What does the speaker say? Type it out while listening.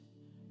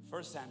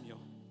First Samuel,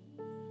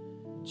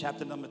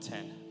 chapter number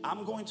 10.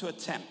 I'm going to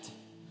attempt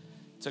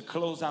to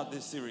close out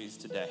this series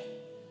today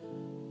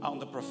on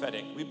the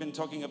prophetic. We've been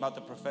talking about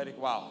the prophetic,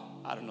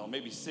 I don't know,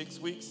 maybe 6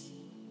 weeks.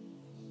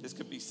 This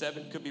could be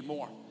 7, could be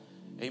more.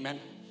 Amen.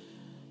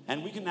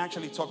 And we can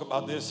actually talk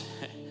about this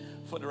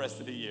for the rest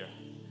of the year.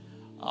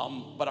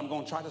 But I'm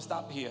going to try to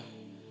stop here.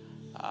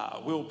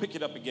 We'll pick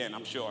it up again,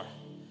 I'm sure,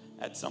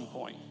 at some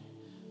point.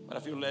 But I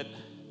feel led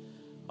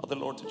of the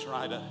Lord to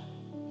try to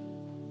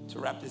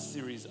wrap this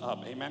series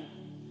up. Amen.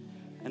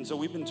 And so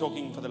we've been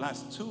talking for the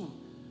last 2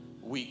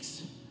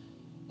 weeks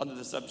under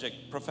the subject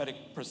prophetic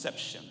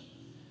perception.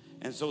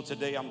 And so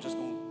today I'm just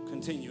going to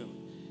continue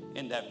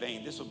in that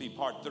vein. This will be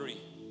part 3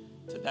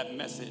 to that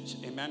message.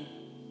 Amen.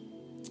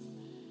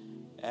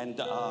 And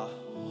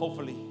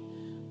hopefully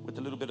with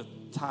the little bit of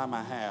time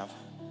I have,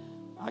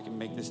 I can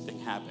make this thing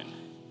happen.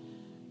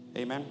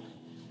 Amen.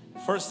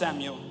 First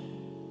Samuel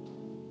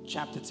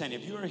chapter 10.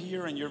 If you are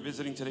here and you're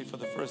visiting today for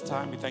the first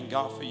time, we thank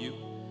God for you.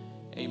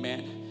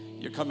 Amen.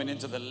 You're coming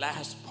into the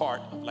last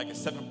part of like a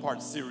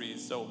 7-part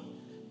series, so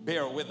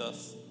bear with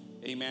us.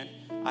 Amen.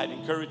 I'd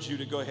encourage you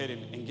to go ahead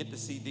and get the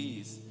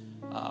CDs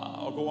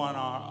or go on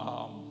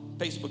our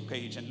Facebook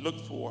page and look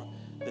for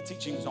the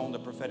teachings on the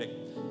prophetic.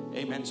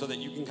 Amen. So that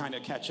you can kind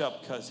of catch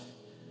up, because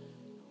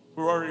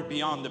we're already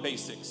beyond the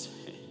basics.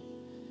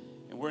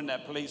 And we're in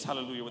that place,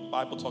 hallelujah, where the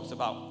Bible talks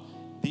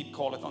about deep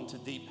calleth unto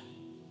deep.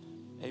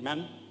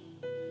 Amen.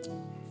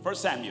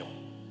 First Samuel.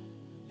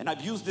 And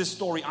I've used this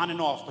story on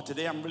and off, but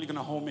today I'm really going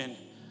to home in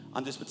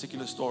on this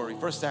particular story.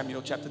 1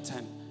 Samuel chapter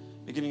 10,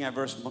 beginning at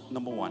verse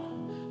number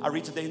 1. I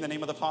read today in the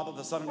name of the Father,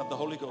 the Son, and of the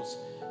Holy Ghost.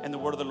 And the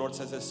word of the Lord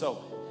says as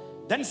so.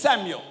 Then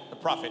Samuel, the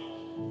prophet,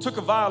 took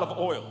a vial of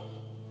oil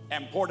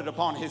and poured it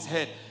upon his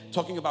head,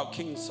 talking about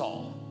King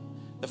Saul,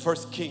 the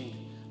first king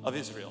of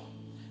Israel.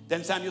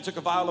 Then Samuel took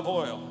a vial of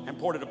oil and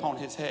poured it upon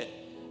his head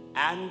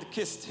and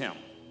kissed him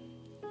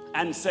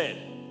and said,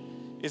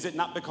 is it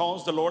not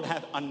because the Lord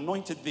hath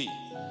anointed thee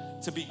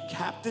to be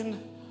captain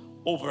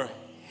over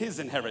his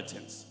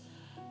inheritance?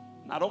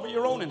 Not over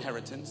your own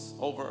inheritance,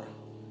 over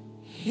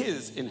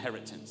his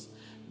inheritance,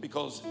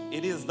 because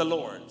it is the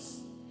Lord's.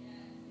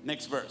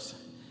 Next verse.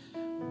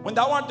 When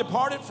thou art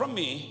departed from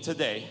me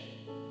today,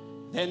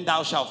 then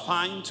thou shalt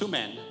find 2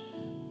 men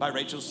by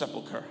Rachel's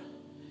sepulchre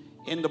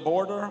in the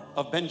border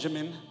of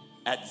Benjamin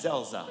at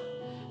Zelzah,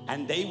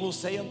 and they will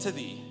say unto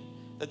thee,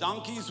 the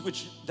donkeys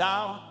which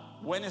thou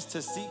wentest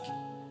to seek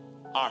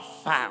are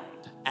found,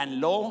 and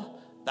lo,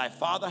 thy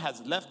father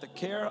has left the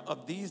care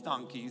of these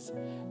donkeys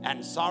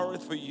and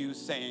sorroweth for you,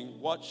 saying,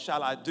 what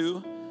shall I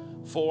do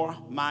for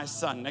my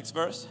son? Next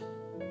verse.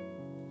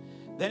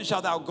 Then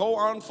shalt thou go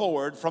on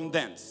forward from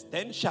thence.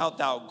 Then shalt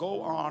thou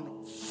go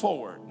on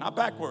forward, not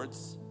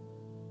backwards,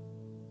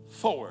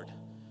 forward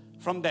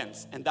from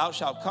thence. And thou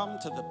shalt come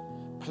to the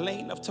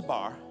plain of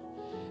Tabar,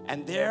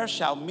 and there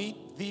shall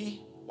meet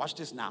thee, watch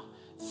this now,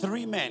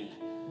 3 men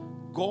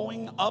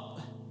going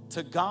up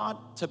to God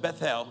to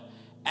Bethel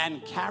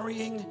and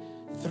carrying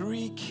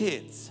 3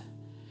 kids,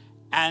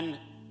 and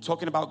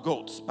talking about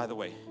goats, by the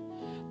way,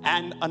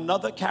 and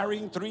another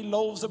carrying 3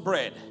 loaves of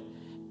bread,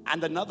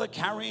 and another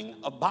carrying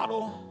a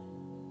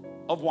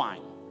bottle of wine.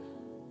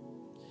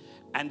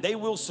 And they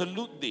will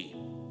salute thee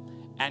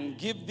and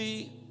give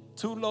thee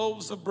 2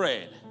 loaves of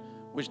bread,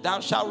 which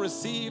thou shalt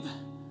receive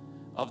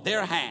of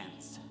their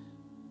hands.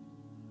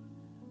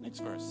 Next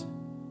verse.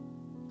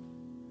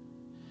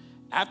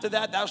 After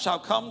that thou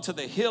shalt come to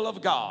the hill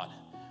of God,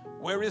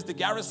 where is the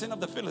garrison of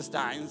the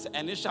Philistines,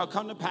 and it shall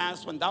come to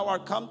pass when thou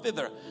art come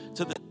thither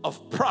to the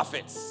of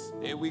prophets.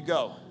 Here we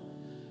go.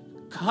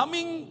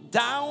 Coming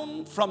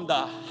down from the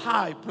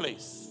high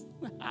place.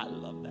 I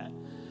love that.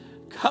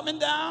 Coming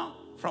down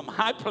from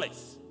high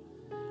place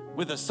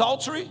with a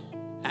psaltery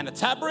and a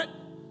tabret,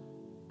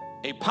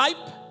 a pipe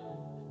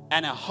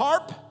and a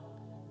harp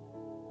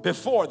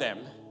before them.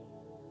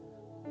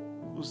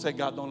 Who said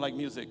God don't like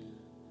music?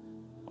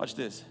 Watch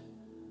this.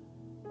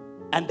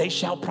 And they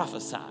shall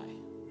prophesy.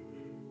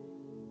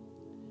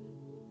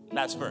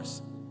 Last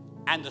verse.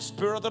 And the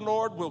Spirit of the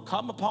Lord will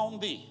come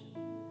upon thee,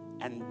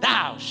 and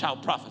thou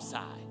shalt prophesy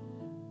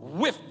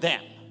with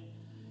them,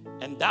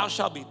 and thou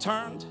shalt be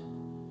turned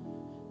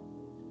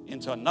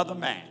into another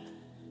man.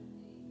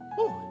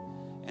 Woo.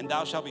 And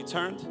thou shalt be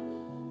turned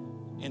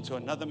into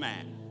another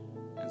man.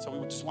 And so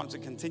we just want to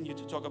continue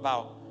to talk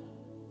about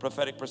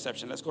prophetic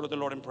perception. Let's go to the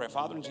Lord in prayer.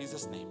 Father, in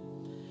Jesus' name,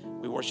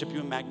 we worship you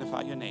and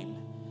magnify your name.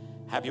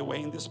 Have your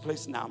way in this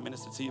place now.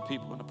 Minister to your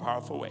people in a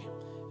powerful way.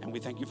 And we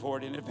thank you for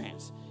it in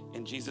advance.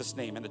 In Jesus'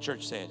 name. And the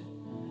church said,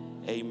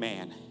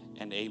 amen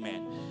and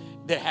amen.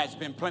 There has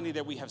been plenty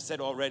that we have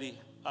said already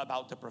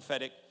about the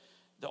prophetic,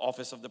 the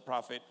office of the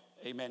prophet,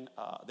 amen,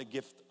 the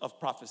gift of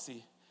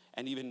prophecy,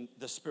 and even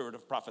the spirit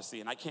of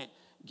prophecy. And I can't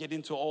get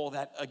into all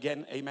that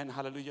again, amen,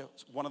 hallelujah.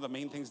 One of the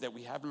main things that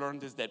we have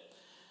learned is that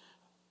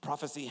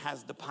prophecy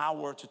has the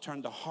power to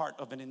turn the heart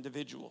of an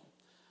individual.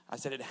 I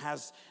said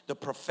the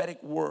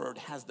prophetic word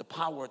has the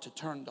power to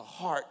turn the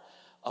heart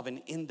of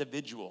an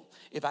individual.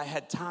 If I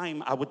had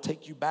time, I would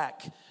take you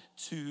back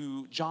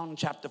to John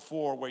chapter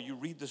 4, where you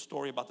read the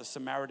story about the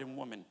Samaritan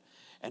woman.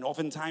 And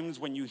oftentimes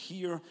when you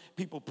hear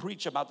people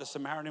preach about the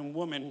Samaritan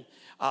woman,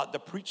 the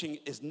preaching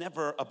is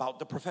never about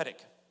the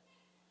prophetic.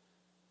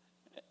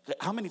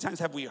 How many times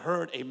have we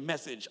heard a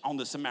message on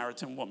the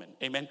Samaritan woman?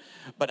 Amen.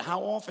 But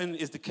how often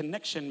is the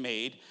connection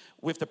made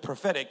with the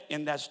prophetic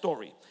in that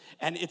story?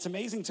 And it's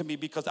amazing to me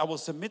because I will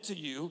submit to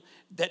you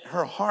that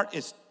her heart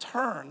is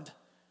turned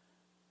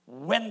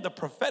when the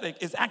prophetic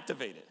is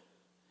activated.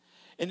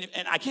 And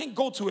I can't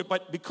go to it,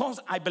 but because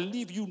I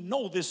believe you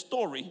know this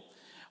story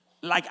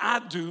like I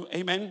do,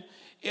 amen.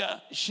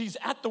 She's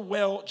at the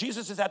well.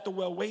 Jesus is at the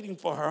well waiting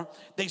for her.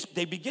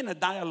 They begin a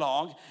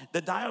dialogue. The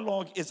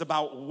dialogue is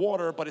about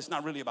water, but it's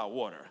not really about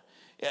water.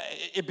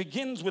 It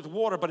begins with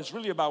water, but it's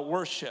really about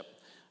worship.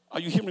 Are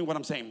you hearing what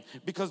I'm saying?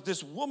 Because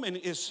this woman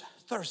is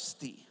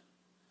thirsty.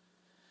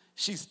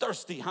 She's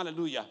thirsty,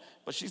 hallelujah.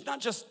 But she's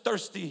not just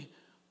thirsty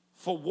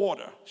for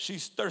water.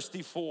 She's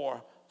thirsty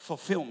for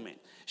fulfillment.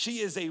 She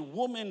is a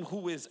woman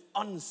who is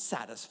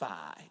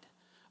unsatisfied.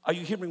 Are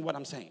you hearing what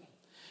I'm saying?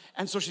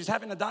 And so she's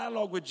having a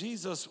dialogue with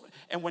Jesus.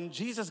 And when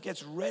Jesus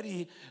gets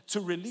ready to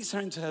release her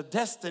into her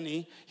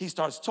destiny, he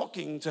starts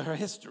talking to her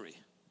history.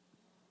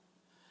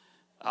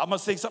 I'm going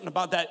to say something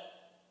about that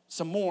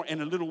some more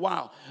in a little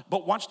while.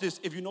 But watch this.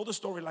 If you know the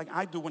story like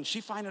I do, when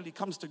she finally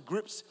comes to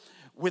grips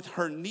with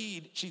her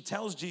need, she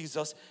tells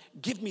Jesus,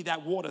 give me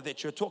that water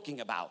that you're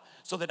talking about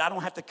so that I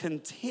don't have to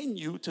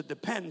continue to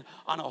depend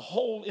on a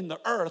hole in the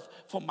earth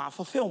for my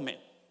fulfillment.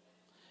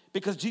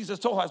 Because Jesus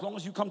told her, as long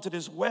as you come to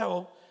this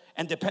well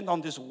and depend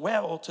on this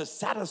well to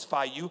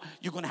satisfy you,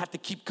 you're going to have to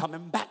keep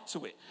coming back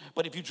to it.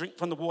 But if you drink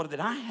from the water that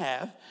I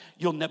have,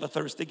 you'll never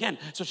thirst again.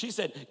 So she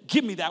said,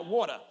 give me that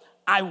water.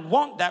 I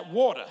want that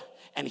water.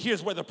 And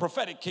here's where the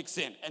prophetic kicks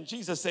in. And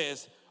Jesus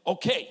says,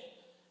 okay,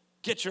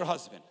 get your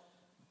husband.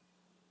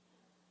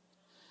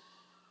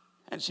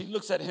 And she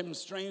looks at him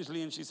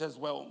strangely and she says,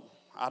 well,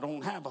 I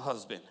don't have a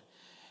husband.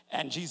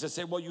 And Jesus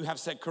said, well, you have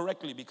said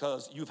correctly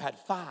because you've had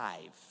 5.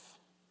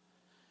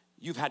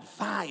 You've had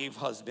 5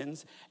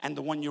 husbands, and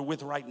the one you're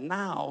with right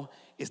now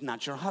is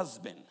not your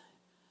husband.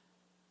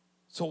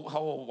 So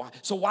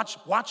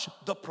watch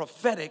the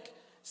prophetic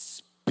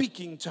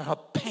speaking to her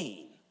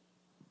pain.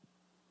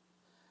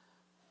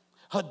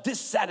 Her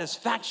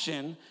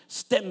dissatisfaction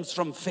stems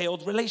from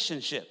failed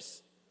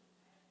relationships.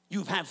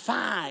 You've had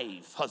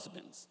 5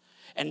 husbands,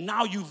 and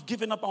now you've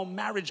given up on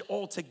marriage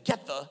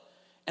altogether,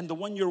 and the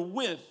one you're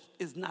with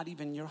is not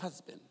even your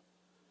husband.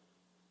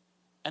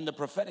 And the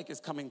prophetic is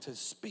coming to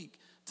speak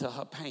to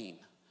her pain.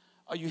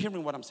 Are you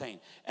hearing what I'm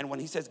saying? And when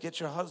he says, get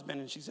your husband,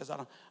 and she says,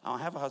 I don't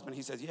have a husband.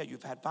 He says, yeah,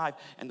 you've had 5,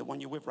 and the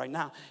one you're with right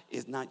now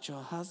is not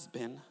your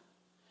husband.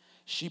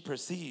 She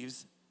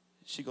perceives,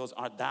 she goes,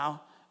 art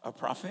thou a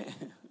prophet?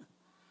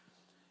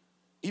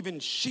 Even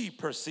she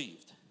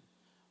perceived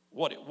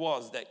what it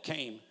was that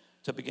came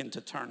to begin to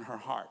turn her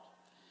heart.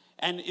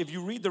 And if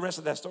you read the rest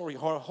of that story,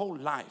 her whole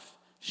life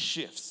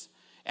shifts,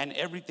 and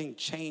everything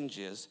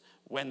changes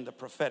when the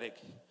prophetic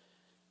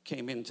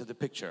came into the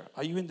picture.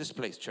 Are you in this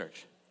place,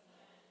 church?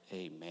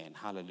 Amen.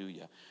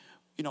 Hallelujah.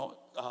 You know,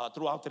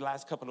 throughout the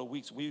last couple of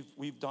weeks,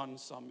 we've done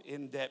some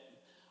in-depth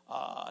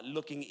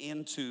looking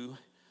into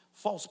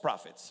false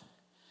prophets.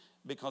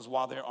 Because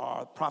while there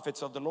are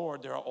prophets of the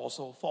Lord, there are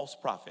also false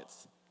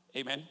prophets.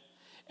 Amen.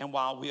 And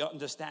while we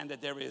understand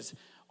that there is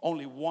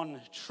only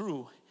one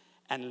true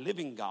and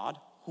living God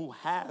who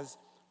has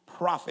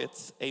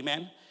prophets,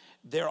 amen,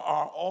 there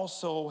are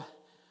also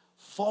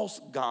false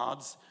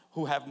gods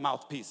who have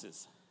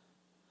mouthpieces.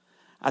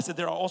 I said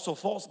there are also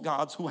false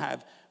gods who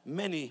have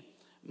many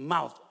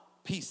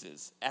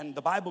mouthpieces. And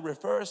the Bible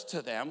refers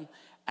to them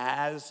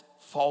as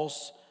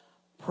false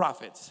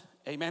prophets.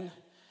 Amen?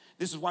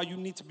 This is why you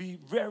need to be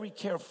very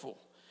careful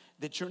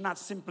that you're not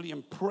simply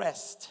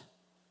impressed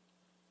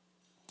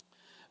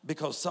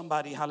because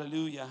somebody,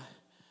 hallelujah,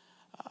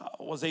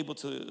 was able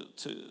to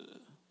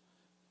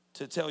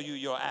tell you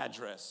your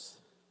address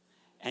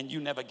and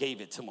you never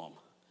gave it to them.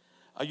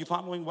 Are you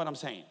following what I'm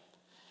saying?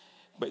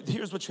 But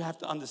here's what you have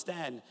to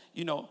understand.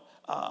 You know,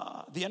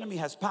 the enemy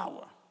has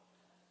power.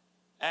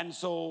 And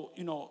so,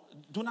 you know,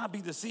 do not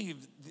be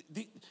deceived.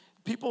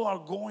 People are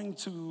going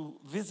to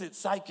visit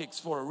psychics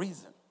for a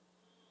reason.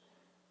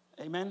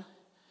 Amen?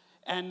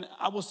 And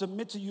I will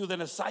submit to you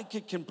that a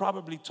psychic can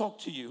probably talk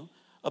to you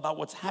about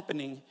what's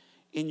happening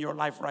in your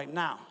life right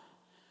now.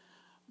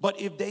 But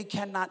if they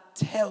cannot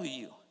tell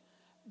you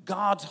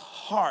God's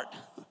heart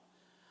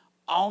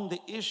on the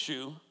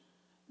issue,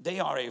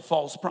 they are a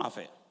false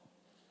prophet.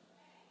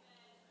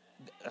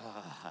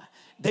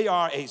 They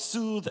are a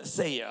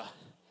soothsayer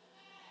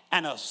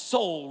and a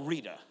soul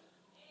reader.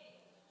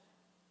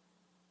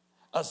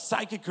 A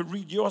psychic could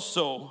read your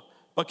soul,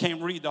 but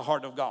can't read the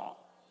heart of God.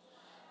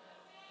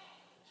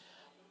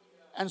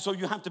 And so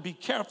you have to be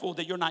careful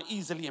that you're not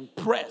easily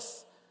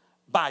impressed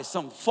by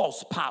some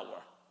false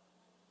power.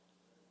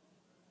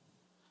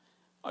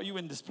 Are you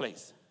in this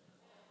place?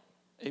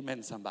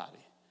 Amen, somebody.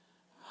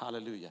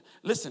 Hallelujah.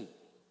 Listen,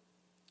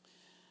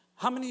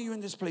 how many of you in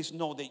this place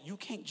know that you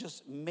can't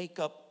just make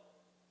up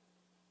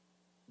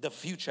the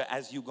future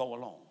as you go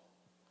along.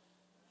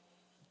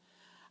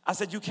 I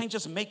said, you can't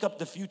just make up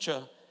the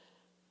future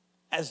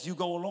as you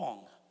go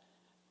along.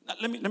 Now,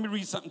 let me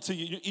read something to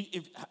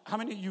you. How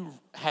many of you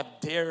have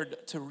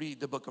dared to read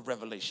the book of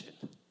Revelation?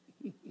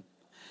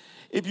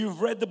 If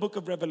you've read the book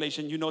of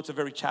Revelation, you know it's a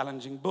very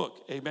challenging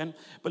book. Amen.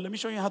 But let me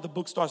show you how the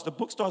book starts. The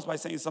book starts by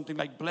saying something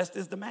like, blessed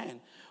is the man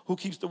who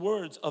keeps the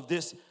words of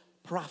this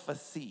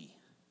prophecy.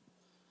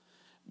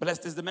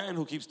 Blessed is the man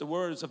who keeps the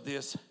words of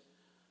this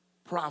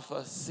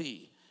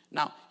prophecy.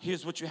 Now,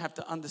 here's what you have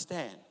to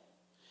understand.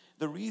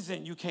 The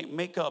reason you can't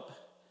make up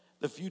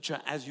the future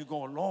as you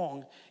go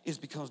along is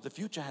because the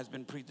future has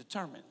been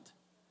predetermined.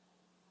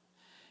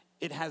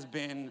 It has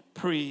been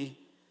predefined.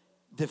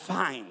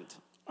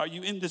 Are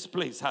you in this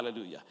place?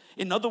 Hallelujah.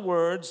 In other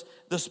words,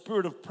 the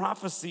spirit of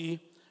prophecy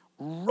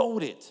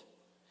wrote it.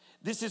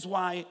 This is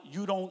why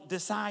you don't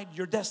decide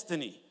your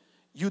destiny.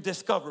 You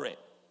discover it.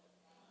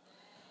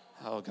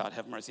 Oh, God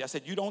have mercy. I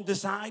said, you don't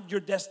decide your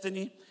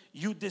destiny.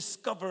 You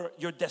discover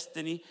your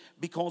destiny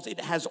because it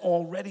has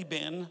already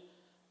been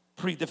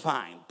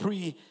predefined,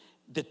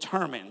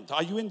 predetermined.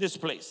 Are you in this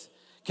place?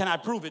 Can I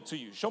prove it to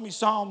you? Show me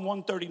Psalm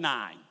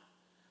 139.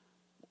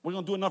 We're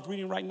going to do enough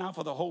reading right now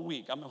for the whole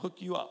week. I'm going to hook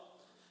you up.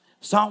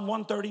 Psalm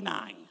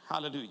 139.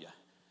 Hallelujah.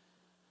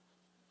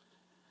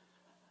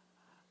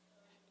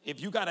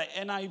 If you got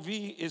an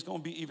NIV, it's going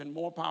to be even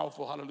more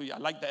powerful. Hallelujah. I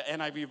like the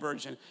NIV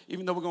version.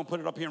 Even though we're going to put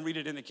it up here and read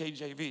it in the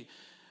KJV.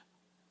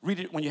 Read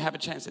it when you have a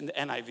chance in the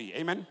NIV.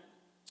 Amen.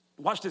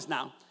 Watch this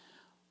now.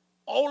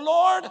 O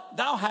Lord,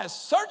 thou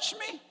hast searched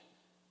me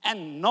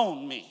and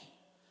known me.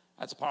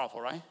 That's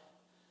powerful, right?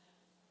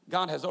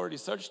 God has already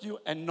searched you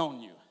and known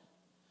you.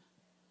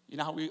 You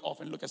know how we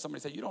often look at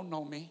somebody and say, you don't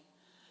know me.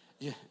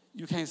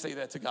 You can't say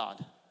that to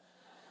God.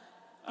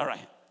 All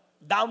right.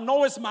 Thou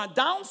knowest my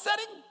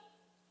downsetting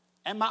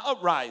and my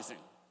uprising,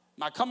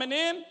 my coming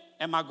in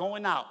and my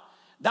going out.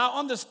 Thou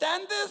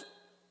understandest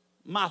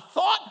my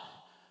thought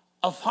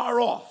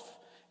afar off.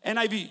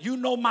 NIV, you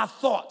know my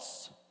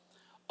thoughts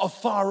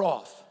afar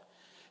off.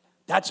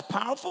 That's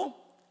powerful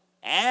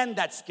and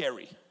that's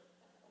scary.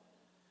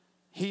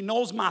 He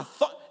knows my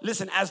thought.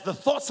 Listen, as the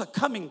thoughts are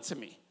coming to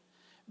me,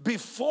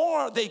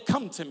 before they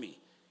come to me,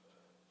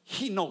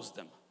 he knows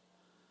them.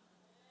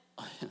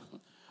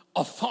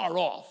 Afar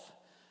off.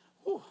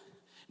 Whew.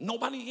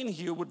 Nobody in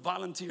here would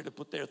volunteer to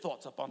put their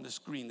thoughts up on the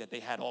screen that they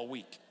had all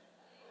week.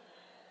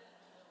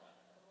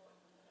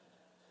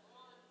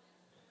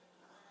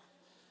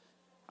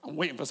 I'm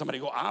waiting for somebody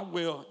to go, I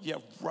will. Yeah,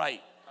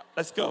 right.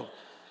 Let's go.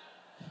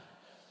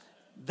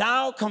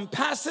 Thou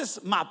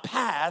compassest my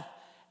path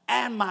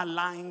and my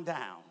lying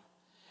down,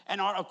 and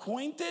art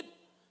acquainted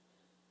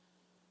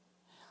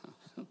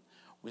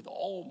with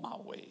all my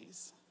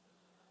ways.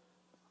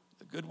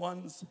 The good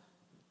ones,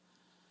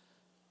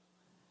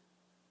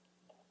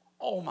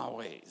 all my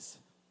ways.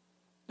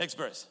 Next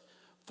verse.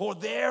 For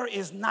there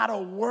is not a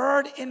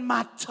word in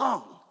my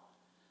tongue,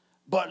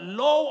 but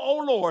lo,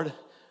 O Lord,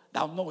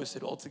 thou knowest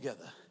it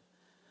altogether.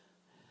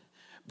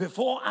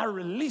 Before I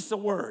release a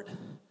word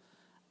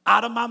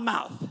out of my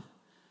mouth,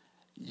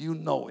 you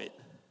know it.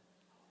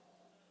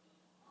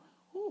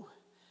 Whew.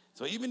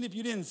 So even if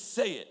you didn't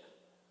say it,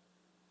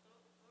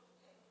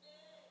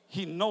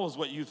 he knows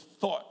what you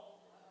thought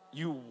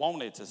you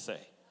wanted to say.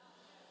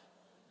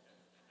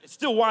 It's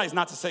still wise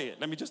not to say it.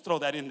 Let me just throw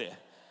that in there.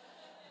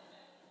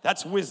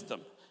 That's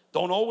wisdom.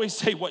 Don't always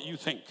say what you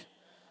think,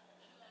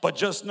 but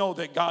just know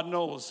that God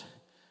knows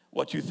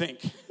what you think,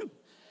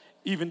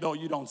 even though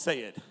you don't say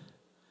it.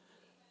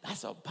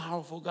 That's a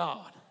powerful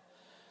God.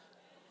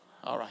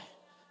 All right,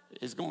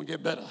 it's going to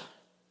get better.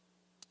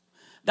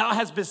 Thou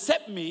hast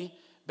beset me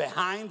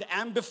behind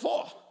and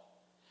before,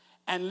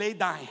 and laid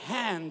thy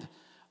hand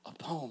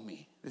upon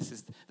me. This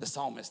is the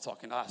psalmist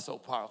talking. That's so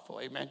powerful.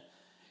 Amen.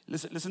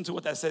 Listen to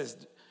what that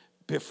says.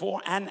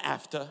 Before and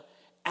after,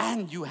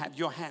 and you have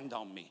your hand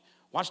on me.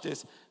 Watch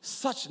this.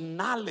 Such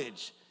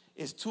knowledge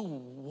is too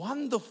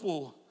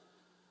wonderful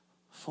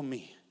for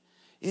me.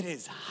 It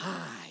is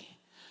high,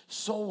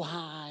 so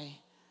high,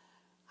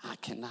 I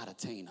cannot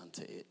attain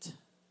unto it.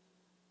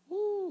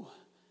 Woo.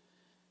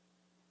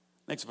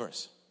 Next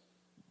verse.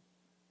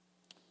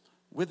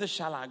 Whither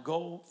shall I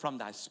go from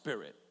thy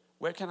spirit?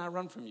 Where can I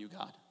run from you,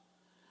 God?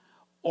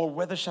 Or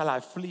whither shall I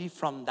flee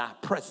from thy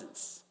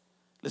presence?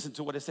 Listen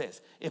to what it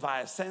says. If I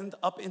ascend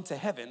up into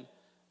heaven,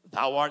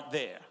 thou art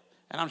there.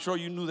 And I'm sure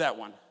you knew that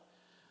one.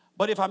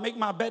 But if I make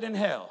my bed in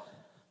hell,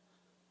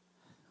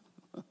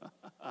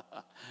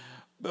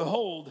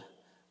 behold,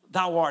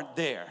 thou art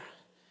there.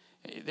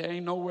 There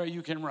ain't nowhere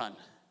you can run.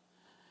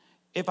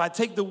 If I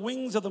take the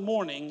wings of the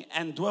morning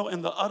and dwell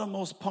in the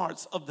uttermost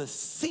parts of the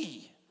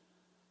sea.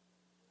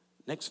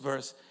 Next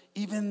verse.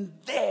 Even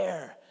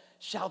there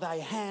shall thy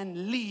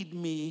hand lead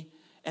me,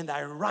 and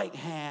thy right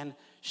hand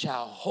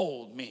shall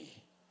hold me.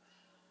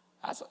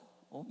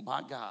 Oh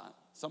my God.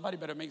 Somebody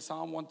better make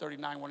Psalm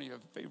 139 one of your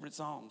favorite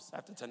psalms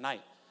after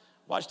tonight.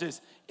 Watch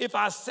this. If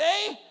I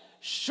say,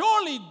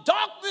 surely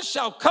darkness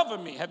shall cover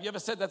me. Have you ever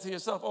said that to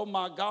yourself? Oh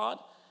my God.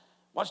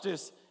 Watch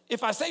this.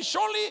 If I say,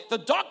 surely the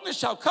darkness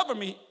shall cover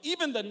me,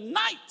 even the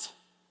night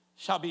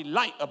shall be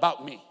light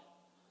about me.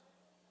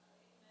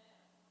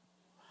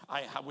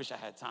 I wish I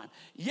had time.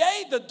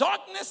 Yea, the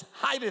darkness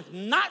hideth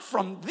not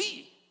from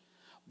thee,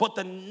 but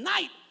the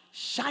night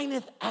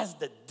shineth as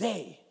the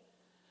day.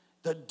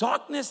 The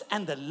darkness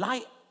and the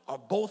light are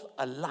both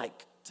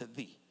alike to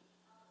thee.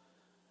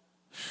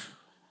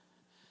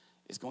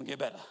 It's going to get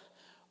better.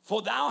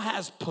 For thou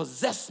hast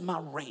possessed my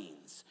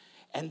reins,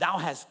 and thou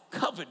hast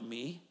covered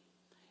me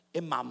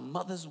in my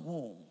mother's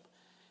womb.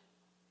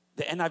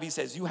 The NIV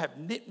says, you have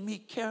knit me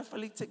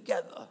carefully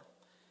together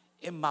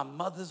in my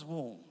mother's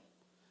womb.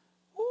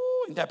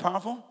 Ooh, isn't that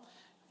powerful?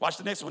 Watch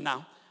the next one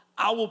now.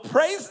 I will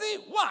praise thee.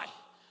 Why?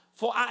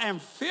 For I am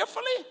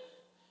fearfully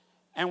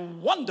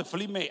and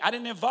wonderfully made. I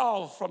didn't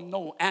evolve from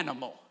no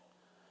animal.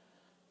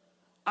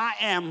 I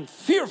am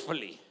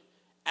fearfully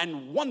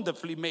and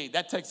wonderfully made.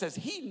 That text says,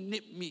 he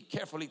knit me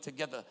carefully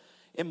together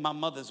in my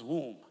mother's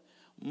womb.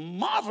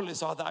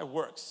 Marvelous are thy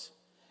works,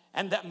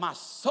 and that my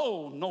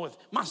soul knoweth.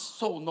 My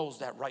soul knows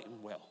that right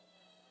and well.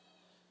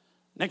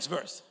 Next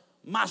verse.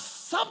 My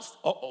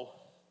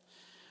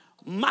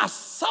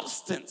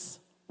substance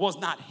was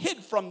not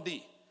hid from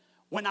thee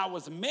when I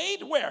was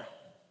made where?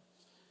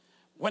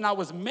 When I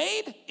was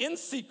made in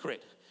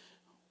secret.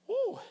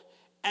 Ooh,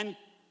 and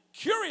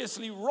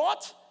curiously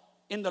wrought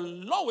in the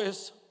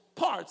lowest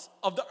parts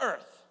of the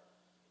earth.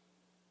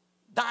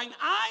 Thine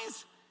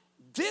eyes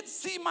did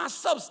see my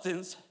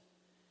substance,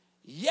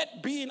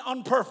 yet being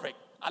unperfect.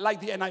 I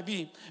like the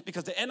NIV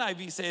because the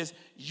NIV says,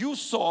 you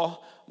saw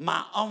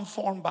my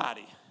unformed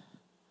body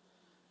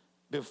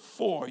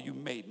before you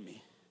made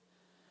me.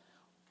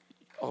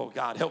 Oh,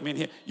 God, help me in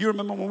here. You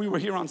remember when we were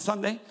here on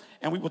Sunday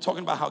and we were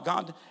talking about how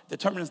God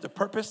determines the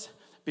purpose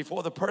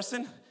before the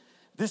person?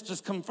 This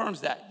just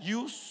confirms that.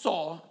 You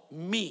saw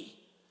me.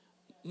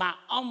 My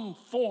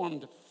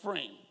unformed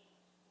frame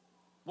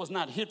was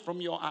not hid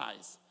from your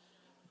eyes.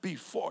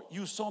 Before,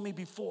 you saw me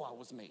before I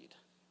was made.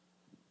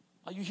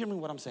 Are you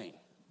hearing what I'm saying?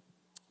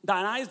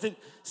 Thine eyes did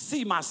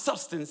see my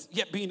substance,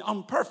 yet being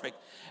unperfect.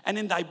 And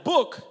in thy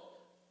book,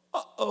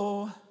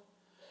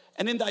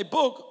 and in thy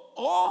book,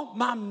 all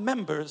my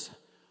members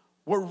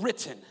were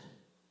written,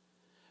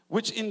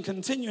 which in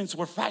continuance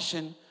were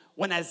fashioned,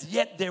 when as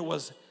yet there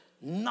was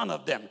none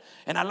of them.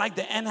 And I like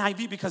the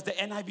NIV because the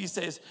NIV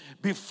says,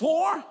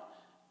 before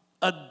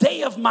a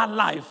day of my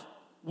life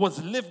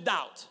was lived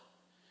out,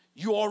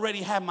 you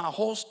already had my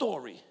whole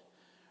story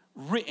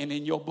written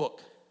in your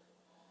book.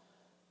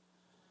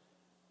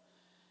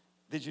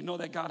 Did you know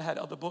that God had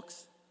other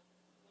books?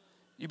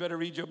 You better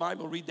read your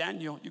Bible, read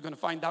Daniel. You're going to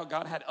find out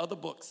God had other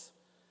books.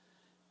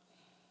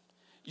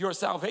 Your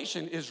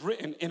salvation is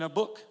written in a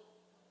book.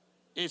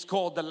 It's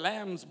called the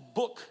Lamb's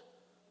Book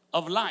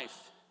of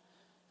Life,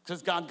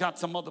 because God got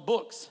some other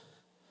books.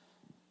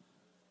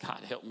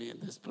 God help me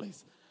in this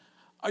place.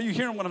 Are you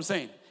hearing what I'm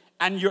saying?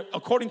 And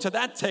according to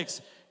that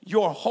text,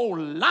 your whole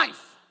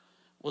life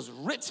was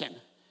written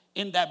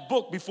in that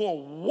book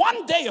before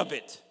one day of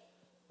it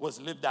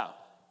was lived out.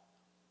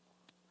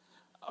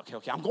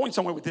 Okay, I'm going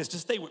somewhere with this.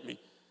 Just stay with me.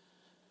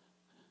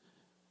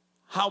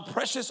 How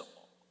precious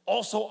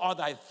also are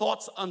thy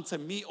thoughts unto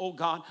me, O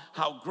God.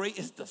 How great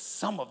is the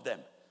sum of them.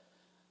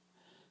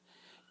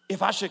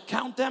 If I should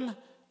count them,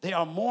 they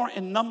are more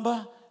in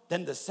number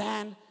than the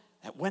sand,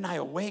 that when I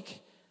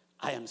awake,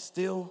 I am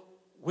still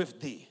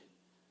with thee.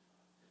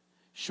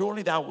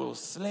 Surely thou wilt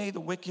slay the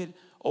wicked,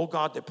 O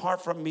God,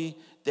 depart from me,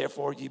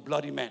 therefore, ye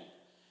bloody men.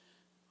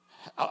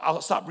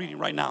 I'll stop reading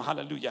right now,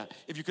 hallelujah.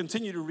 If you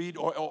continue to read,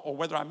 or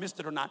whether I missed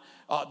it or not,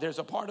 there's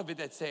a part of it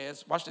that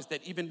says, watch this,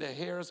 that even the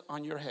hairs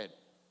on your head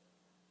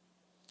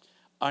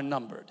are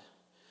numbered.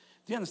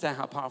 Do you understand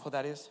how powerful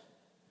that is?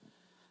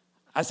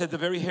 I said the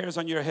very hairs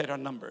on your head are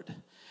numbered.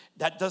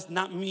 That does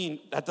not mean,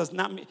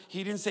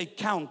 he didn't say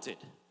counted.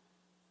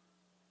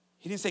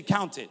 He didn't say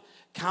counted.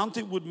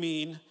 Counted would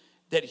mean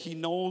that he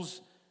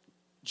knows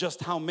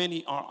just how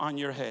many are on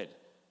your head,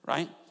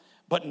 right?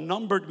 But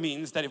numbered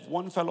means that if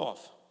one fell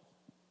off,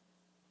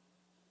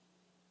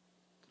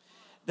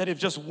 that if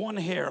just one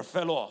hair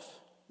fell off,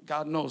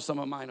 God knows some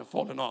of mine have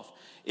fallen off.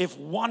 If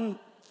one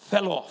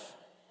fell off,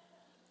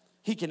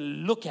 he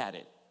can look at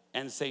it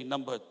and say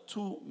number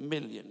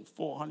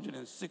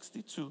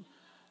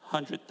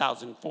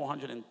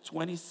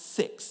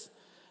 2,462,426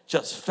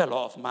 just fell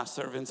off my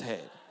servant's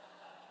head.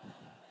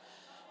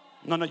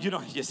 No, you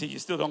don't. You see, you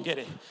still don't get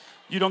it.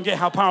 You don't get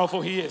how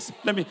powerful he is.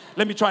 Let me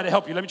try to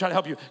help you.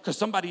 Because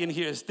somebody in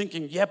here is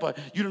thinking, yeah, but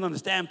you don't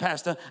understand,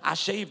 Pastor. I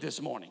shaved this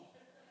morning.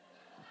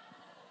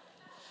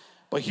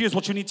 But here's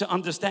what you need to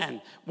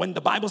understand. When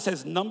the Bible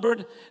says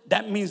numbered,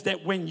 that means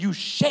that when you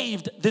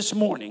shaved this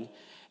morning,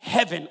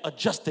 heaven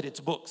adjusted its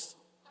books.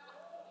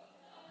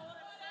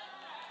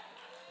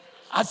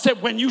 I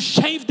said, when you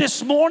shaved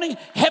this morning,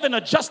 heaven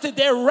adjusted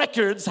their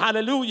records.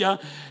 Hallelujah.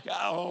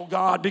 Oh,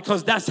 God,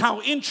 because that's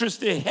how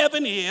interested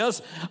heaven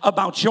is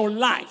about your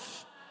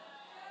life.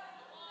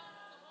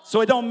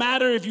 So it don't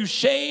matter if you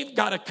shave,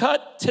 got a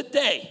cut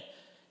today.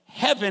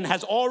 Heaven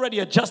has already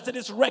adjusted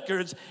its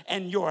records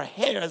and your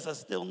hairs are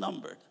still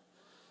numbered.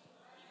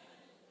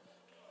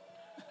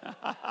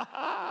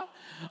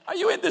 Are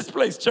you in this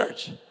place,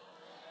 church?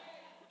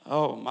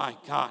 Oh my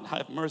God,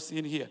 have mercy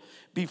in here.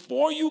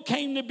 Before you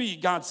came to be,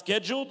 God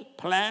scheduled,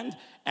 planned,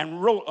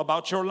 and wrote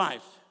about your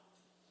life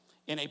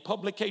in a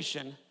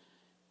publication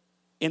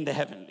in the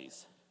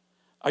heavenlies.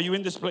 Are you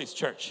in this place,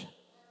 church?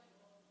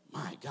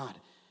 My God,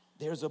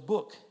 there's a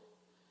book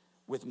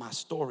with my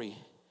story,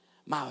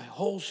 my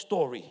whole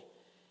story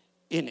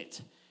in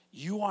it.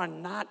 You are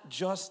not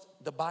just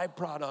the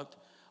byproduct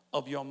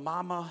of your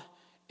mama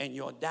and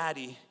your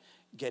daddy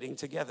getting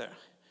together.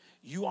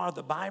 You are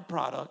the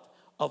byproduct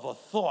of a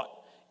thought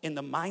in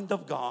the mind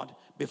of God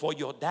before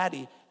your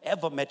daddy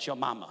ever met your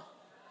mama.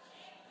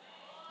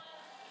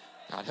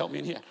 God help me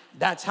in here.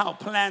 That's how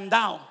planned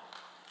out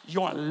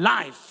your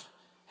life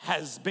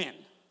has been.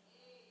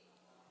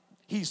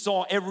 He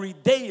saw every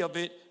day of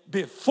it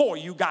before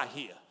you got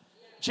here.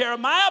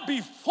 Jeremiah,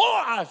 before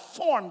I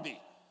formed thee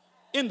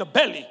in the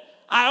belly,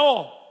 I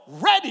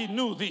already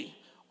knew thee,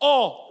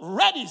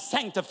 already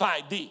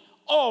sanctified thee,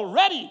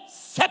 already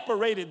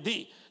separated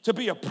thee to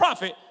be a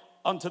prophet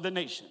unto the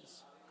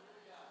nations.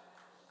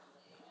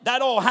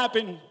 That all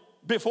happened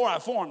before I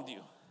formed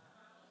you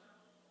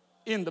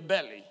in the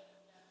belly.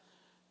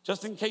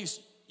 Just in case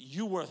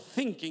you were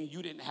thinking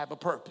you didn't have a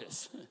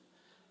purpose.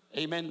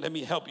 Amen. Let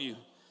me help you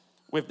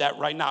with that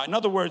right now. In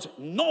other words,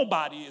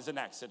 nobody is an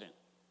accident.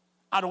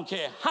 I don't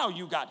care how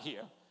you got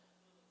here.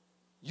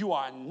 You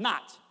are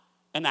not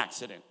an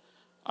accident.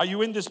 Are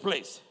you in this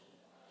place?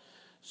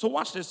 So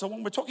watch this. So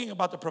when we're talking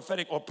about the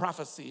prophetic or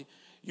prophecy,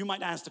 you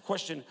might ask the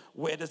question,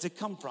 where does it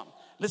come from?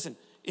 Listen,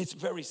 it's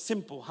very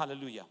simple.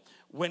 Hallelujah.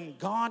 When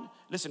God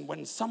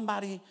uses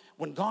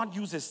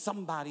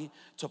somebody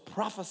to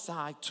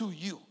prophesy to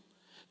you,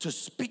 to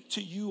speak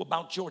to you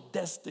about your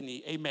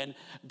destiny, amen,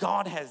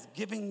 God has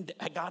given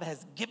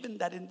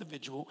that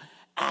individual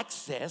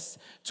access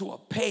to a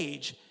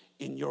page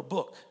in your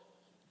book.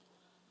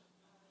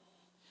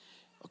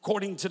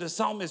 According to the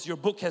psalmist, your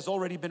book has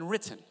already been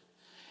written.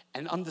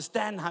 And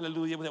understand,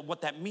 hallelujah, that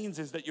what that means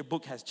is that your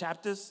book has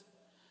chapters,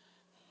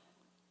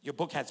 your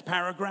book has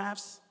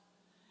paragraphs,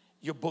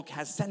 your book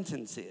has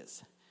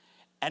sentences.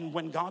 And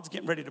when God's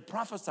getting ready to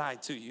prophesy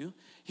to you,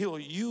 he'll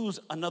use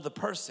another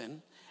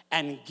person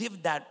and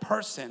give that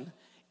person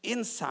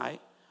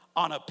insight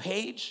on a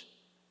page,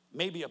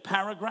 maybe a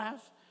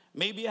paragraph,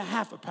 maybe a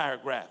half a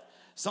paragraph.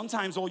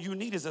 Sometimes all you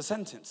need is a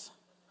sentence.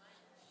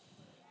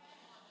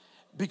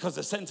 Because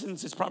a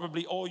sentence is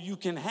probably all you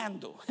can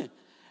handle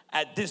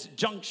at this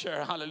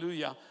juncture,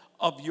 hallelujah,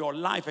 of your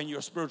life and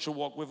your spiritual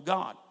walk with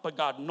God. But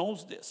God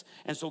knows this.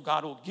 And so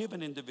God will give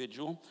an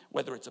individual,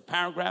 whether it's a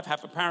paragraph,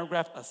 half a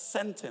paragraph, a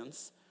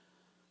sentence,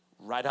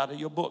 right out of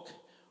your book.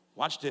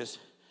 Watch this.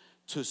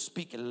 To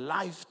speak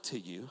life to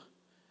you,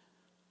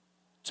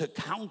 to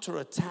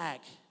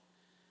counterattack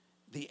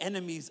the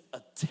enemy's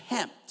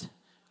attempt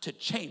to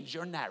change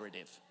your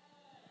narrative.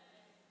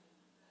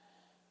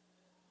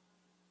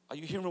 Are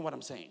you hearing what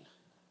I'm saying?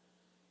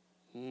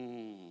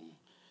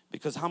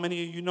 Because how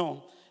many of you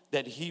know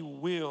that he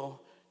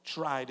will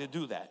try to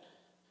do that?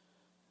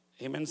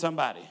 Amen,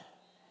 somebody.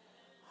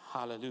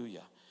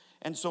 Hallelujah.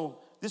 And so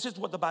this is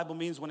what the Bible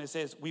means when it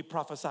says we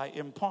prophesy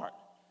in part.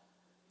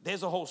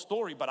 There's a whole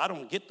story, but I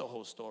don't get the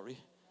whole story.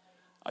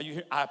 Are you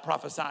here?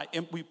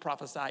 We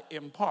prophesy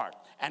in part,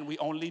 and we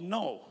only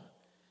know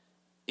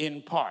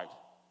in part.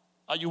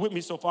 Are you with me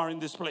so far in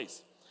this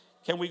place?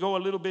 Can we go a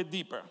little bit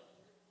deeper?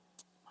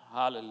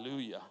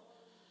 Hallelujah.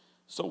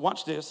 So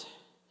watch this.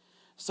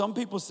 Some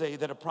people say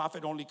that a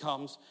prophet only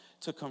comes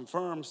to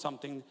confirm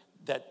something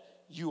that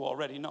you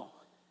already know.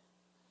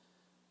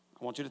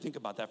 I want you to think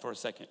about that for a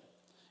second.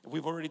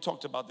 We've already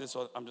talked about this,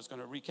 so I'm just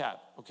going to recap,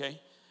 okay?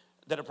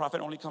 That a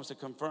prophet only comes to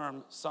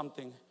confirm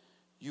something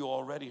you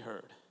already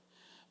heard.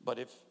 But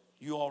if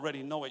you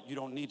already know it, you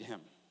don't need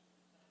him.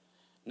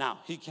 Now,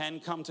 he can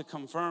come to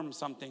confirm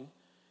something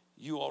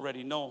you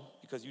already know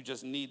because you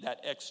just need that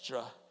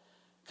extra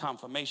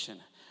confirmation.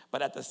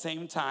 But at the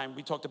same time,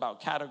 we talked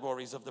about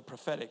categories of the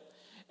prophetic.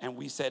 And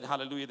we said,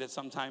 hallelujah, that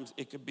sometimes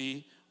it could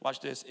be, watch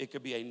this, it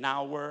could be a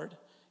now word.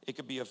 It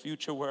could be a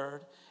future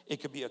word.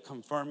 It could be a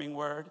confirming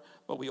word.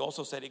 But we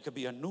also said it could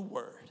be a new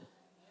word.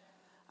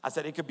 I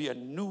said it could be a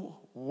new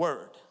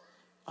word.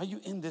 Are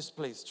you in this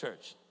place,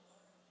 church?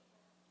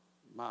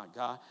 My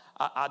God.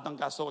 I done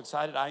got so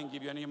excited I didn't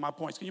give you any of my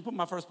points. Can you put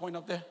my first point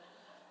up there?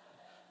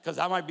 Because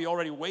I might be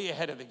already way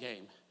ahead of the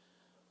game.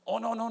 Oh,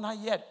 no, not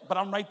yet. But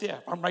I'm right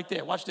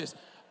there. Watch this.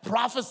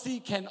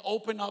 Prophecy can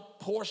open up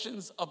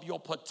portions of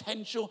your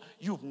potential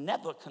you've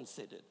never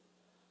considered.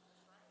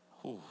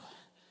 Ooh.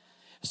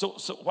 So,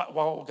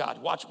 oh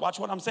God, watch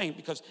what I'm saying.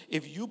 Because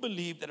if you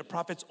believe that a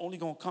prophet's only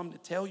going to come to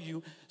tell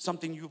you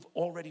something you've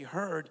already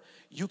heard,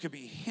 you could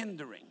be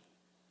hindering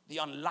the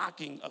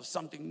unlocking of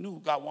something new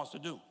God wants to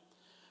do.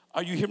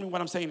 Are you hearing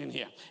what I'm saying in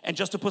here? And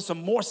just to put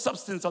some more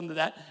substance under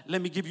that,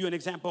 let me give you an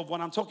example of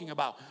what I'm talking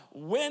about.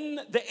 When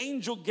the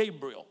angel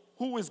Gabriel,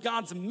 who is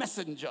God's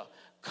messenger,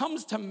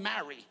 comes to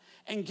Mary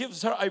and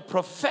gives her a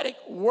prophetic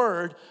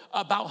word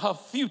about her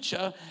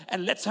future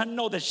and lets her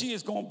know that she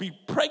is going to be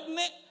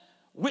pregnant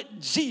with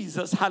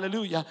Jesus,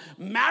 hallelujah,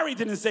 Mary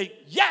didn't say,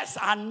 yes,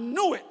 I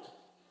knew it.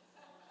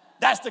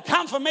 That's the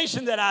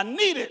confirmation that I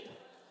needed.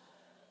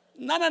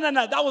 No.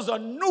 That was a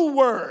new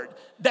word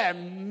that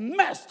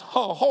messed her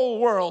whole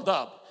world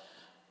up.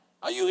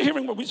 Are you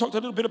hearing what we talked a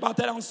little bit about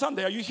that on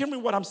Sunday? Are you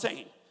hearing what I'm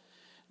saying?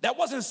 That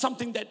wasn't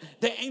something that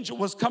the angel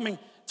was coming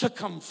to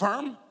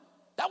confirm.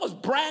 That was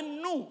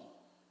brand new.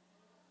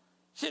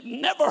 She had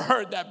never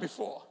heard that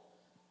before.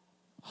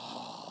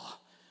 Oh,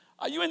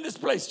 are you in this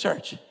place,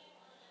 church?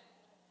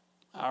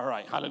 All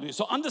right, hallelujah.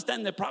 So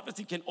understand that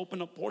prophecy can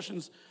open up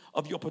portions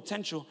of your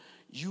potential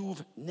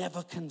you've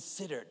never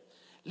considered.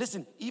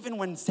 Listen, even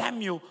when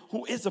Samuel,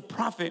 who is a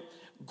prophet,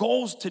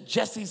 goes to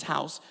Jesse's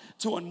house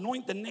to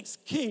anoint the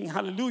next king,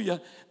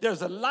 hallelujah,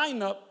 there's a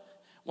lineup,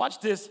 watch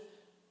this,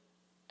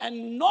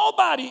 and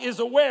nobody is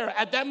aware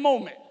at that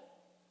moment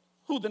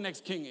who the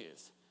next king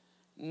is.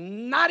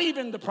 Not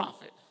even the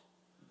prophet.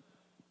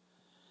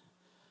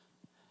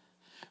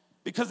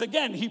 Because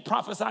again, he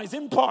prophesies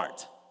in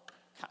part.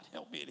 God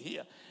help me in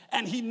here.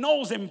 And he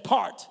knows in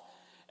part.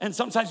 And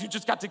sometimes you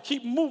just got to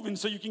keep moving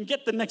so you can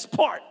get the next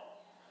part.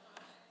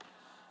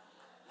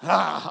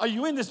 Are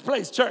you in this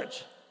place,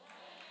 church?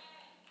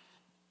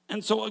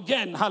 And so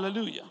again,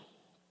 hallelujah.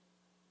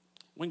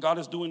 When God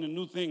is doing a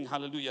new thing,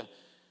 hallelujah,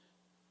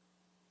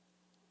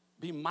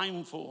 be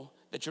mindful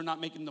that you're not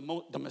making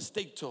the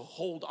mistake to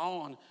hold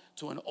on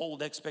to an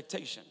old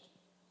expectation.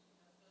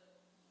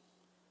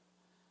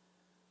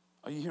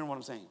 Are you hearing what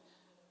I'm saying?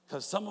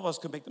 Because some of us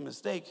could make the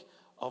mistake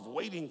of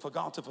waiting for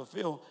God to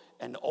fulfill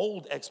an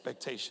old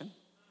expectation,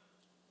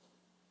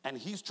 and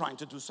he's trying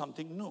to do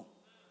something new.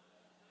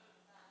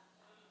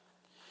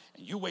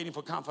 And you're waiting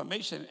for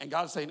confirmation, and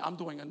God's saying, I'm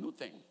doing a new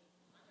thing.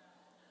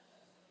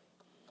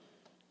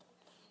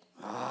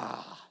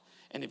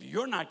 And if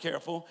you're not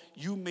careful,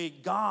 you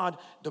make God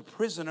the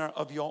prisoner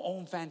of your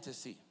own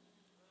fantasy.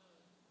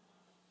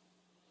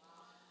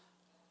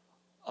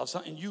 Of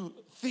something you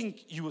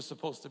think you were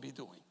supposed to be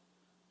doing.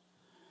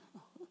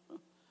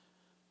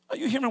 Are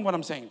you hearing what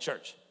I'm saying,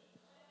 church?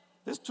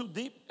 This is too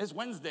deep. It's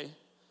Wednesday.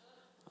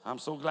 I'm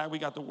so glad we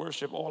got the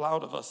worship all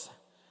out of us.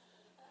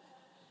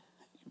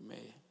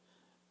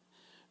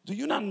 Do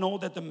you not know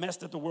that the mess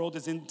that the world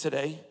is in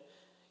today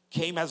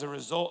came as a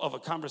result of a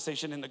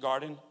conversation in the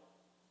garden?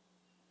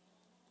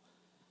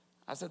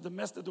 I said the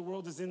mess that the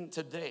world is in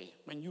today,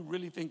 when you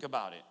really think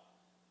about it,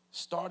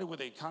 started with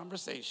a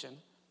conversation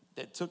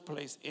that took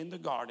place in the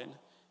garden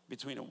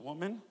between a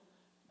woman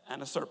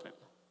and a serpent.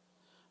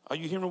 Are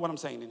you hearing what I'm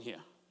saying in here?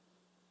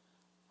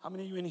 How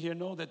many of you in here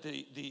know that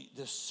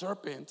the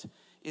serpent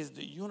is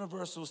the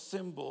universal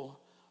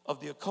symbol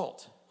of the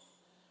occult?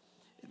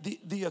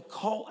 The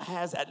occult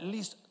has at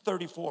least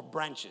 34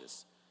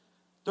 branches.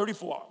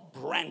 34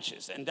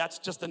 branches, and that's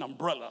just an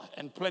umbrella,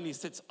 and plenty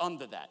sits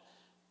under that.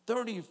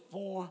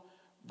 34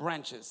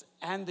 branches,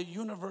 and the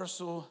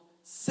universal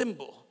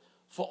symbol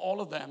for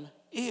all of them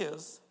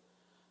is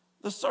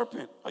the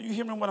serpent. Are you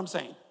hearing what I'm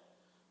saying?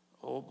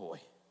 Oh boy.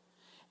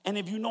 And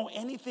if you know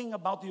anything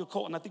about the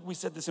occult, and I think we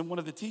said this in one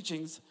of the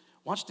teachings,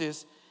 watch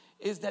this,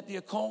 is that the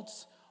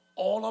occult's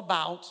all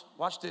about,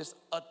 watch this,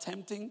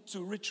 attempting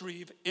to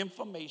retrieve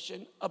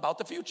information about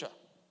the future.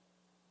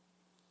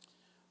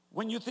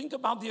 When you think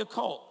about the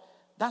occult,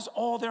 that's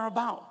all they're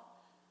about.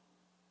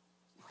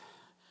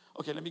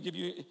 Okay, let me give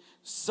you,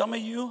 some of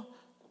you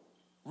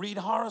read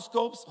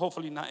horoscopes,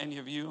 hopefully not any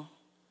of you.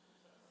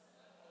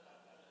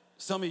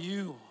 Some of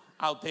you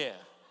out there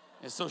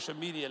in social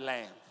media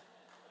land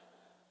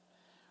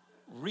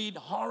read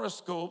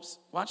horoscopes,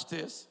 watch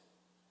this,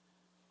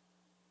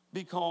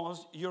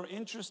 because you're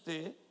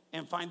interested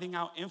in finding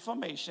out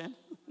information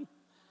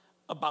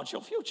about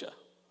your future.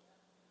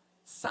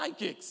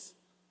 Psychics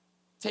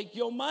take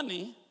your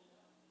money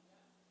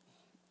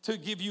to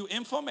give you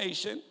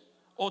information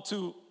or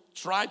to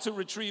try to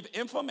retrieve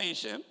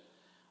information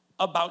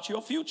about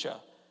your future.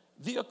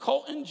 The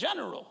occult in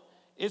general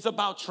is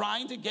about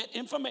trying to get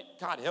information.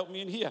 God help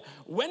me in here.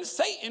 When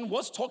Satan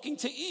was talking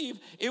to Eve,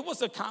 it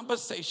was a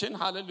conversation,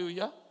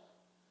 hallelujah,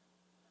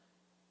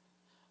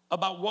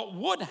 about what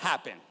would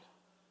happen.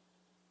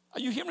 Are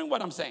you hearing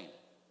what I'm saying?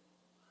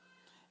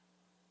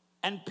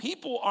 And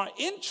people are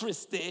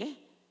interested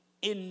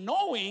in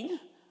knowing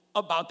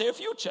about their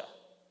future.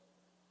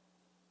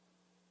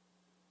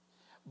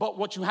 But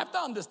what you have to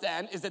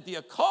understand is that the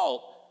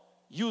occult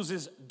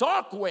uses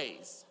dark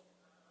ways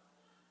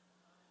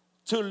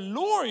to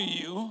lure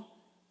you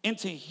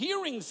into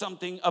hearing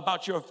something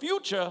about your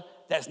future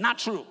that's not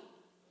true.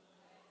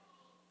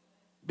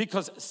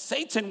 Because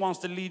Satan wants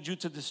to lead you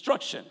to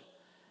destruction,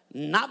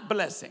 not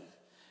blessing.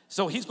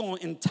 So he's going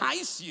to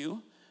entice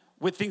you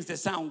with things that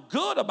sound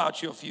good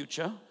about your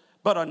future,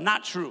 but are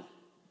not true,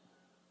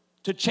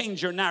 to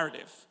change your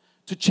narrative,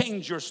 to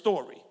change your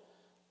story.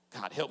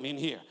 God, help me in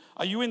here.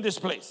 Are you in this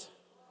place?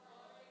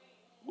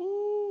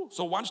 Ooh.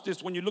 So watch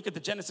this. When you look at the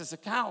Genesis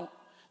account,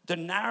 the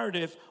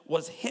narrative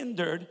was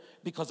hindered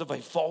because of a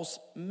false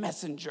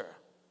messenger.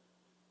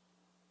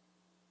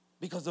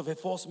 Because of a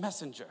false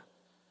messenger.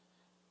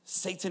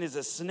 Satan is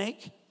a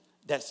snake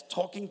that's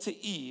talking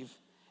to Eve,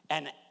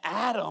 And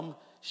Adam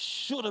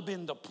should have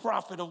been the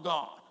prophet of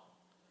God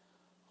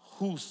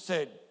who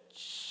said,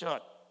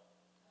 shut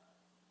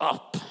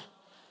up,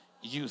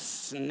 you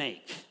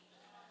snake.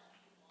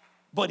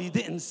 But he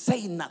didn't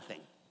say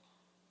nothing.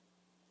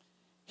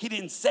 He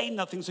didn't say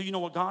nothing. So you know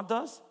what God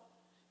does?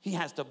 He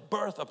has to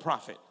birth a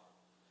prophet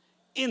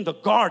in the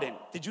garden.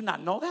 Did you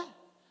not know that?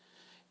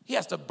 He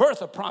has to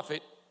birth a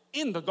prophet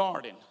in the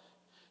garden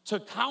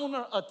to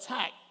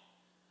counterattack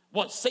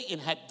what Satan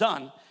had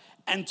done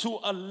and to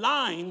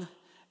align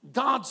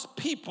God's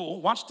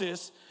people, watch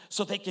this,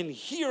 so they can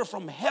hear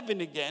from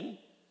heaven again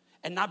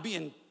and not be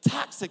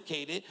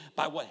intoxicated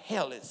by what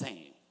hell is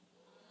saying.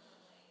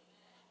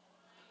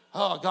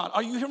 Oh, God,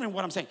 are you hearing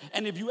what I'm saying?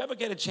 And if you ever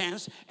get a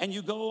chance and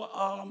you go,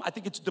 I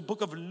think it's the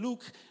book of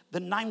Luke,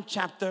 the 9th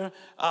chapter,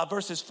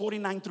 verses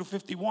 49 through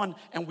 51,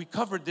 and we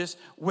covered this,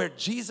 where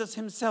Jesus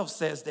himself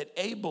says that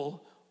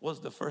Abel was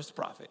the first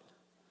prophet.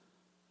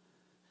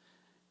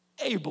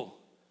 Abel,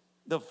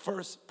 the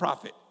first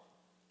prophet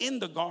in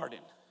the garden.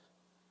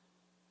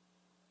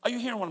 Are you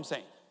hearing what I'm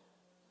saying?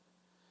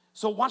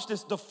 So watch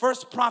this. The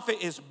first prophet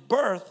is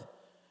birthed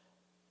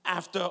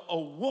after a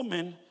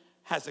woman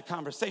has a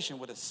conversation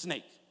with a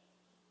snake.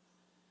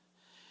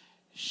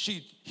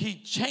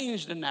 He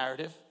changed the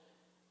narrative,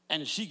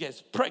 and she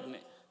gets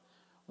pregnant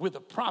with a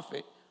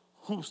prophet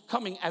who's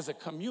coming as a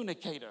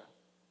communicator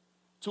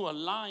to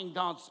align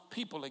God's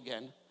people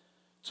again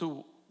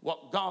to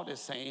what God is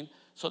saying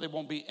so they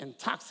won't be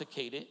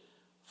intoxicated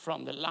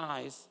from the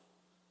lies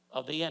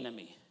of the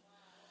enemy.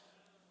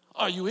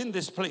 Are you in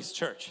this place,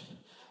 church?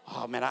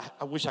 Oh, man,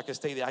 I wish I could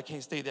stay there. I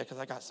can't stay there because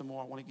I got some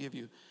more I want to give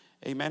you.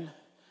 Amen.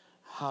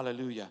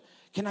 Hallelujah.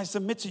 Can I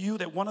submit to you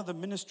that one of the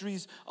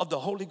ministries of the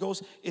Holy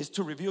Ghost is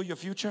to reveal your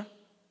future?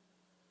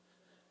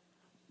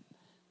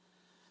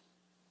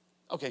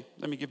 Okay,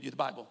 let me give you the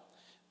Bible.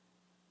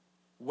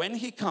 When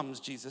he comes,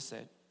 Jesus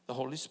said, the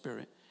Holy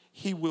Spirit,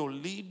 he will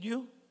lead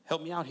you,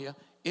 help me out here,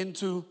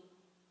 into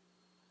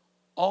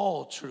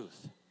all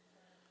truth.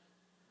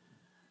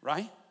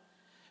 Right?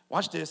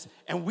 Watch this.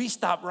 And we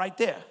stop right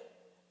there.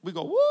 We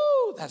go,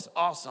 woo, that's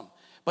awesome.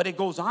 But it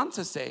goes on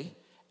to say,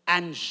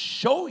 and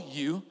show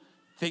you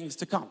things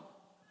to come.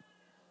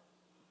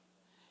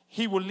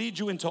 He will lead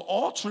you into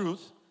all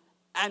truth,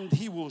 and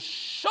he will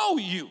show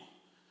you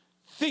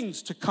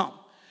things to come.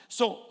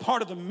 So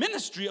part of the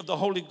ministry of the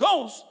Holy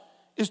Ghost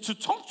is to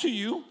talk to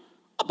you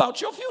about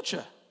your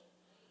future.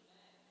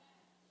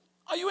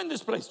 Are you in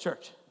this place,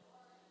 church?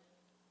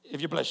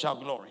 If you're blessed, shout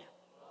glory.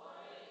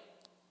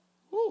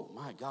 Oh,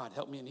 my God,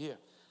 help me in here.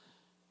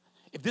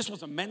 If this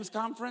was a men's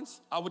conference,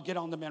 I would get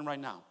on the men right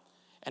now.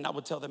 And I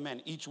would tell the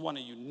men, each one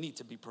of you need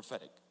to be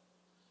prophetic.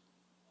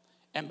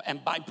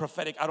 And by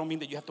prophetic, I don't mean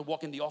that you have to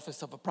walk in the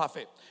office of a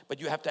prophet, but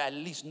you have to at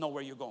least know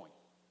where you're going.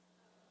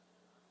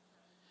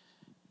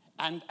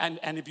 And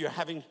if you're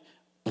having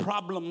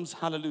problems,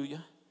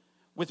 hallelujah,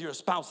 with your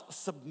spouse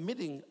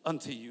submitting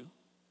unto you,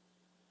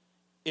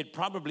 it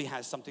probably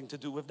has something to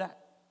do with that.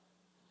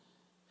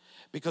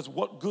 Because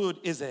what good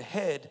is a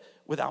head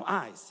without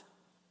eyes?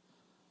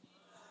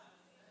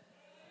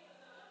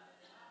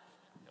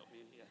 Help me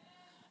in here.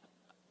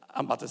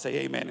 I'm about to say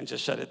amen and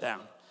just shut it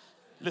down.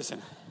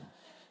 Listen,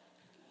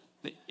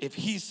 if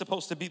he's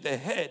supposed to be the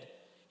head,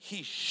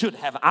 he should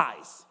have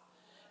eyes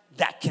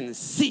that can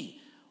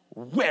see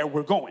where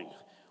we're going.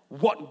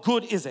 What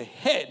good is a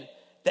head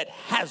that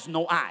has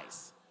no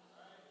eyes?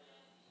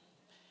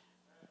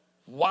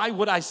 Why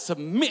would I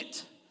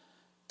submit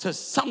to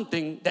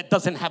something that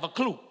doesn't have a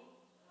clue?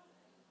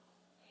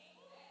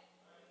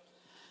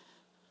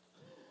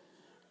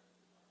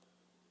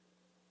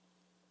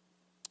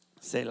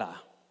 Selah.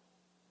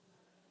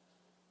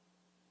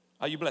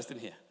 Are you blessed in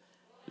here?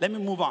 Let me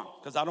move on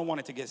because I don't want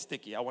it to get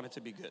sticky. I want it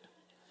to be good.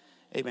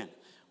 Amen.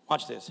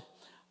 Watch this.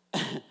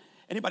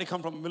 Anybody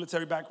come from a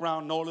military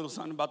background, know a little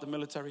something about the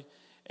military?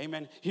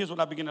 Amen. Here's what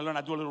I began to learn.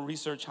 I do a little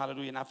research,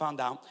 hallelujah, and I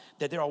found out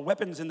that there are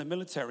weapons in the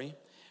military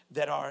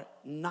that are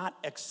not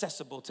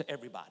accessible to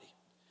everybody.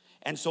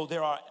 And so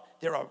there are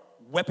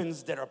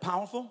weapons that are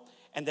powerful,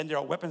 and then there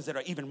are weapons that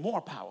are even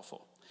more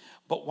powerful.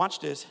 But watch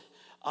this.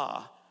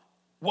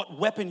 What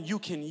weapon you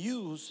can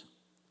use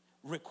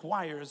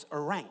requires a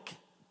rank.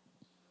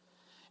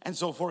 And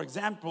so, for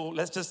example,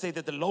 let's just say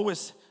that the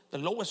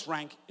lowest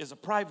rank is a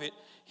private.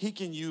 He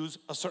can use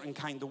a certain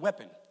kind of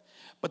weapon.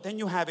 But then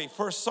you have a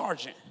first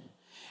sergeant,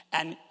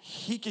 and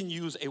he can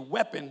use a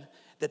weapon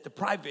that the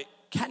private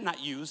cannot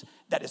use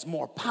that is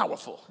more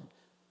powerful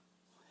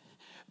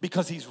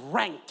because he's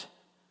ranked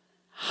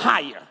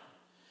higher.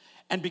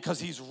 And because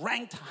he's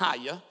ranked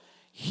higher,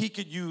 he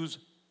could use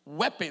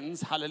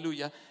weapons,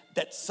 hallelujah,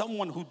 that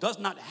someone who does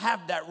not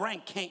have that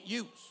rank can't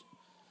use.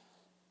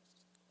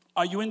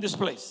 Are you in this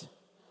place?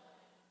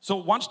 So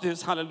watch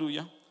this,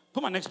 hallelujah.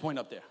 Put my next point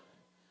up there.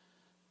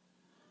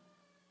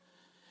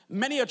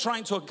 Many are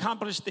trying to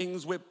accomplish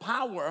things with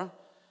power,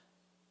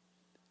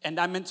 and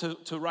I meant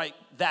to write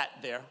that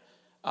there.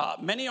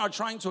 Many are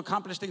trying to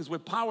accomplish things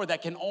with power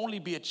that can only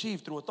be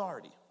achieved through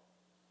authority.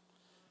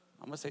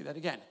 I'm going to say that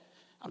again.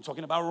 I'm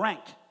talking about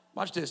rank.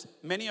 Watch this.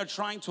 Many are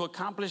trying to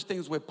accomplish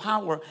things with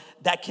power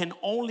that can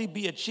only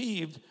be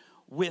achieved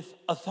with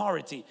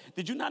authority.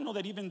 Did you not know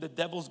that even the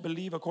devils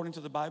believe according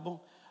to the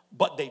Bible,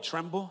 but they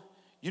tremble?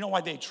 You know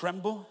why they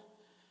tremble?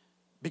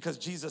 Because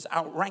Jesus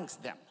outranks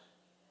them.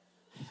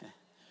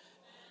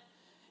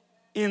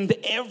 In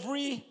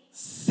every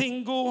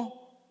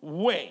single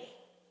way.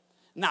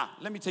 Now,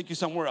 let me take you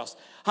somewhere else.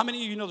 How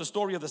many of you know the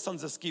story of the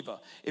sons of Sceva?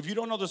 If you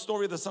don't know the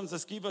story of the sons of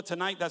Sceva,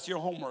 tonight, that's your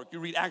homework. You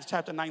read Acts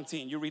chapter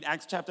 19. You read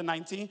Acts chapter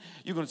 19,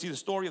 you're going to see the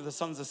story of the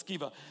sons of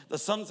Sceva. The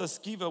sons of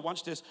Sceva,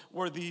 watch this,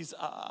 were these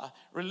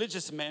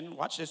religious men,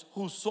 watch this,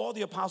 who saw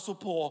the apostle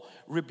Paul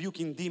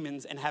rebuking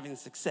demons and having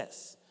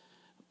success.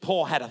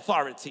 Paul had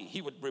authority.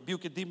 He would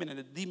rebuke a demon and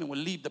the demon would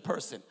leave the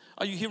person.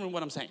 Are you hearing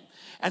what I'm saying?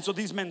 And so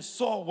these men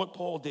saw what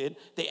Paul did.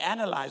 They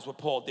analyzed what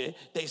Paul did.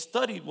 They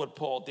studied what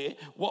Paul did,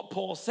 what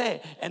Paul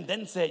said, and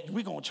then said,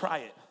 we're going to try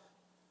it.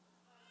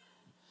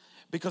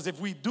 Because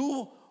if we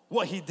do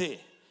what he did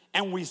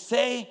and we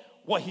say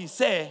what he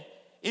said,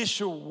 it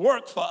should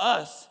work for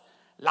us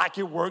like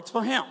it worked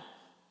for him.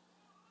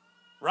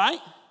 Right?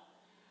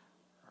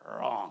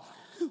 Wrong.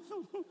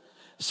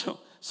 So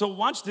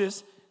watch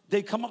this.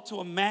 They come up to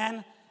a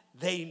man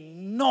they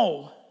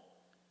know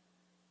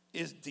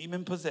is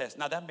demon possessed.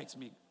 Now that makes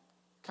me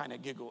kind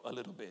of giggle a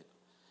little bit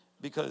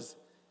because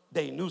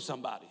they knew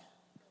somebody.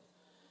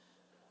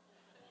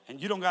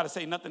 And you don't got to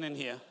say nothing in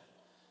here.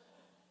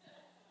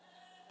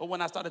 But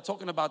when I started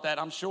talking about that,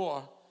 I'm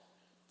sure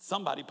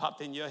somebody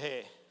popped in your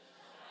head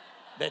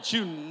that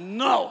you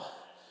know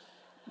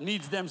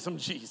needs them some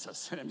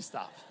Jesus. Let me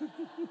stop.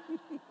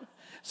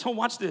 So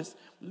watch this.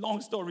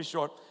 Long story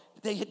short,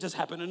 they just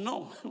happened to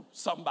know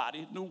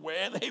somebody, knew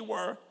where they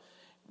were,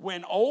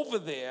 went over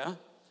there,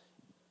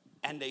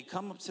 and they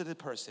come up to the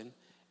person,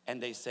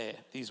 and they said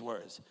these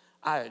words,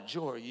 I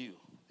adjure you.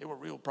 They were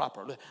real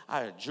proper.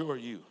 I adjure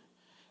you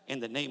in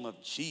the name of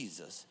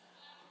Jesus,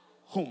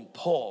 whom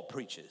Paul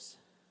preaches.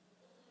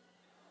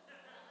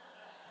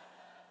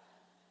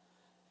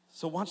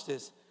 So watch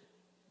this.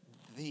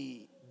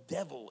 The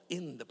devil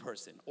in the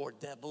person, or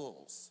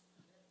devils,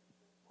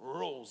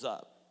 rose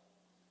up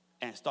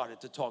and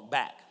started to talk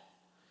back.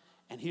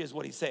 And here's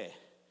what he said.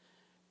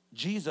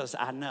 Jesus,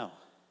 I know.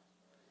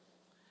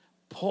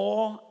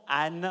 Paul,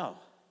 I know.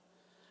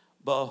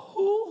 But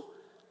who?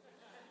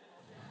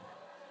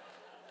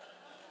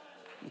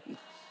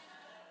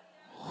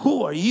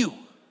 Who are you?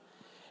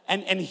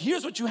 And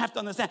here's what you have to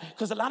understand.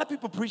 Because a lot of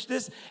people preach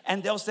this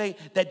and they'll say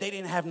that they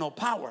didn't have no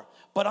power.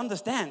 But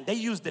understand, they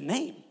used the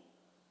name.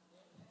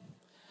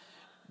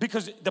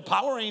 Because the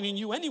power ain't in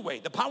you anyway.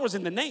 The power's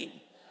in the name.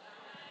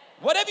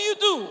 Whatever you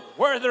do,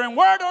 whether in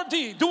word or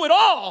deed, do it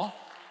all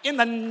in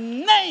the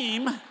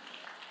name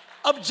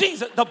of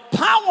Jesus. The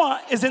power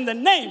is in the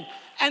name.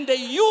 And they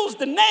used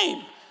the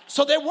name.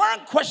 So they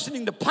weren't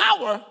questioning the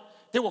power.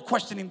 They were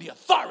questioning the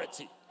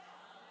authority.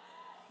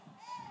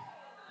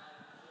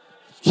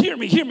 Hear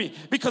me.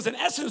 Because in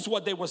essence,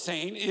 what they were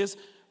saying is,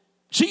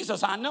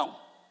 Jesus, I know.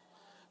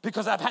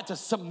 Because I've had to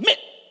submit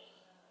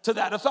to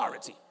that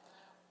authority.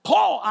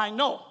 Paul, I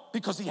know.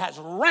 Because he has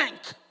rank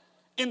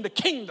in the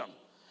kingdom.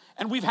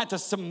 And we've had to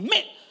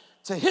submit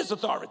to his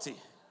authority.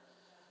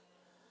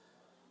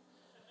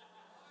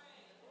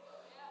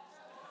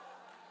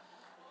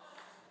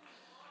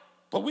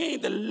 But we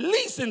ain't the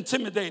least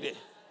intimidated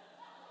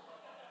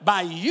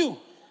by you.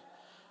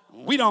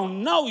 We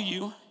don't know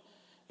you.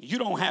 You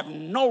don't have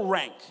no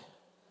rank.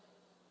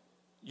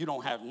 You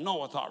don't have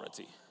no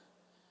authority.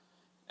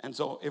 And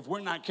so if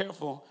we're not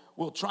careful,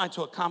 we'll try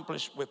to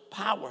accomplish with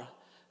power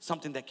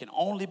something that can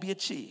only be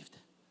achieved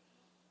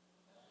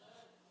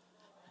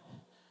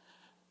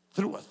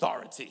through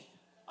authority.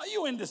 Are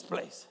you in this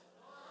place?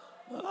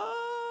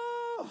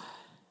 Oh,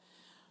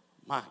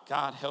 my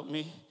God, help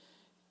me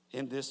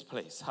in this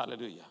place.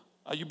 Hallelujah.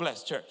 Are you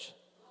blessed, church?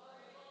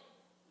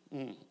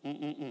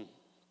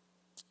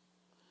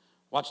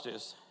 Watch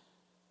this.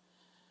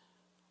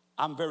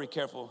 I'm very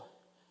careful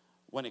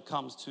when it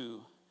comes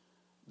to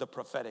the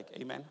prophetic.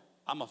 Amen.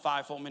 I'm a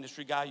fivefold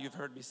ministry guy. You've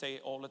heard me say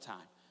it all the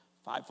time.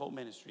 Fivefold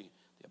ministry.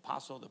 The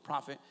apostle, the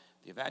prophet,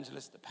 the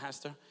evangelist, the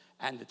pastor,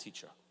 and the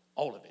teacher.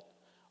 All of it.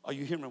 Are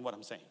you hearing what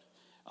I'm saying?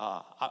 I'm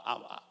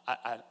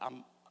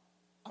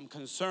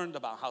concerned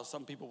about how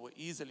some people will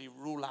easily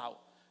rule out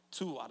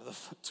two out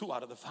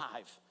of the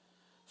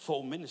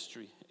five-fold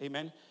ministry.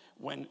 Amen.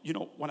 When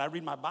I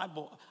read my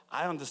Bible,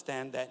 I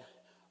understand that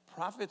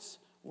prophets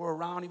were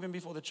around even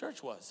before the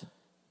church was.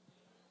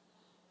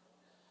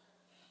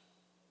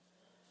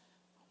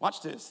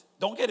 Watch this.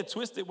 Don't get it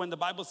twisted when the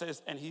Bible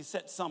says, and he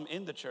set some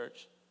in the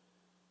church,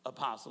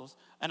 apostles.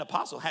 An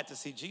apostle had to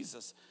see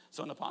Jesus.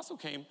 So an apostle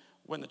came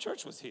when the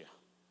church was here.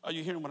 Are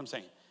you hearing what I'm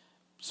saying?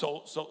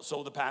 So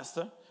the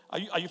pastor,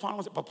 are you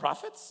following? But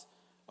prophets,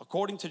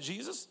 according to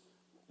Jesus,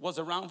 was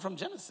around from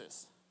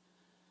Genesis.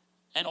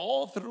 And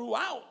all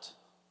throughout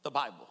the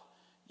Bible,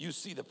 you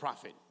see the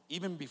prophet,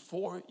 even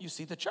before you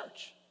see the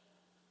church.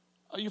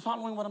 Are you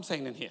following what I'm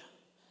saying in here?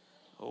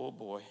 Oh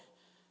boy.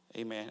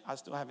 Amen. I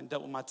still haven't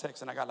dealt with my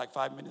text and I got like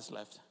 5 minutes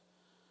left.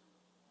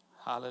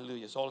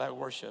 Hallelujah. It's all that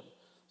worship.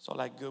 So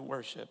like good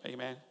worship,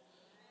 amen.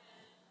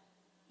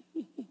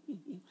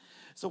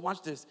 So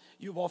watch this.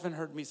 You've often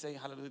heard me say,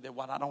 hallelujah, that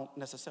while I don't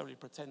necessarily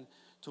pretend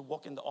to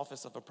walk in the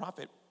office of a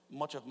prophet,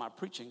 much of my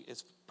preaching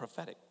is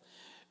prophetic.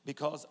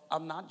 Because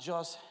I'm not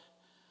just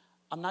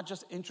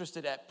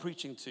interested at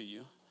preaching to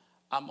you.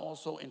 I'm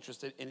also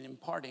interested in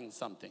imparting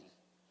something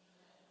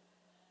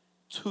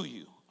to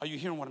you. Are you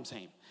hearing what I'm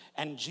saying?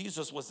 And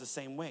Jesus was the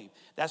same way.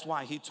 That's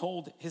why he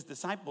told his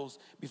disciples,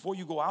 before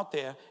you go out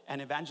there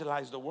and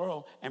evangelize the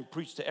world and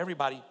preach to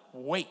everybody,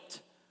 wait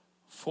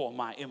for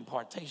my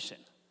impartation.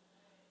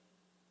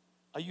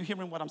 Are you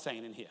hearing what I'm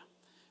saying in here?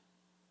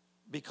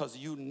 Because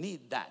you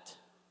need that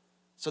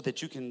so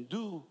that you can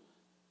do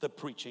the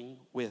preaching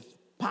with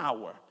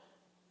power.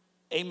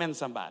 Amen,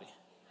 somebody.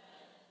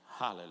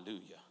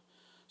 Hallelujah.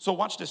 So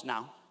watch this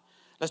now.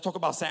 Let's talk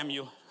about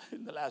Samuel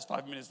in the last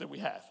 5 minutes that we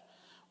have.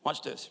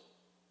 Watch this.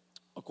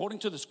 According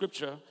to the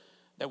scripture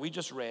that we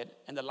just read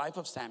in the life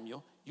of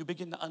Samuel, you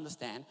begin to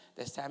understand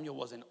that Samuel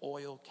was an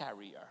oil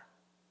carrier.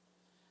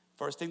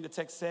 First thing the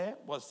text said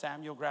was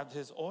Samuel grabbed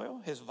his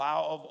oil, his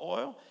vial of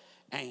oil,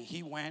 and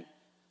he went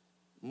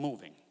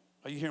moving.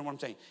 Are you hearing what I'm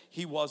saying?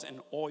 He was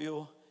an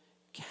oil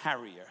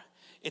carrier.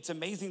 It's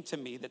amazing to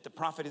me that the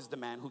prophet is the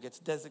man who gets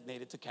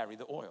designated to carry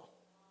the oil.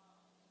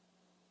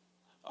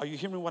 Are you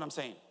hearing what I'm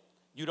saying?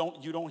 You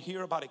don't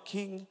hear about a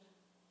king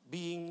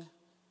being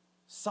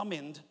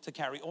summoned to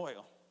carry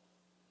oil.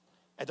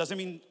 It doesn't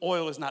mean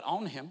oil is not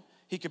on him.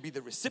 He could be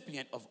the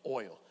recipient of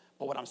oil.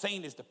 But what I'm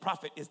saying is the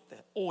prophet is the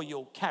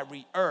oil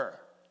carrier.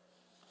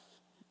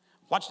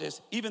 Watch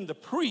this. Even the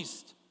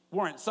priests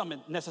weren't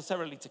summoned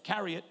necessarily to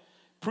carry it.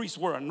 Priests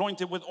were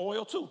anointed with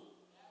oil too.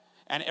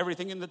 And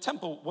everything in the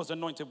temple was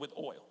anointed with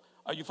oil.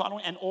 Are you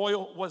following? And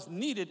oil was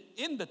needed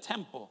in the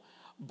temple,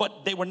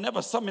 but they were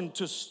never summoned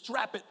to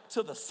strap it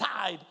to the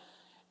side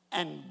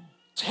and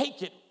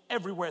take it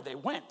everywhere they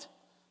went.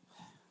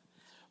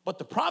 But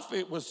the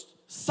prophet was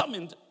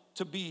summoned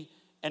to be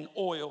an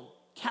oil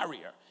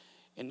carrier.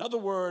 In other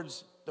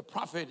words, the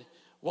prophet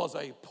was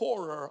a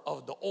pourer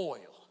of the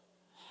oil.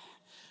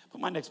 Put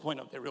my next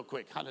point up there real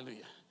quick.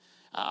 Hallelujah.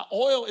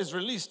 Oil is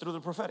released through the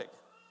prophetic.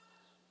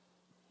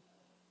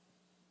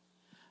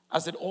 I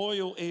said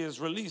oil is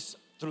released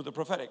through the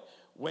prophetic.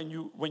 When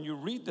you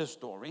read this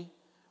story,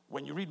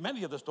 when you read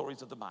many of the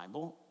stories of the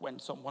Bible, when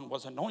someone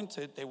was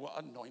anointed, they were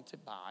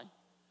anointed by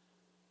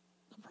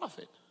the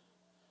prophet.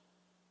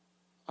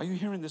 Are you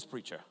hearing this,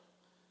 preacher?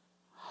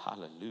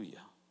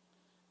 Hallelujah.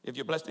 If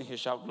you're blessed in here,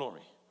 shout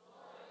glory.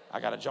 I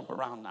got to jump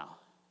around now.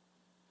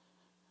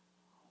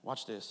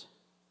 Watch this.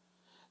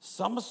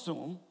 Some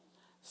assume.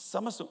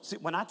 See,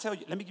 when I tell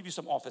you, let me give you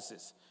some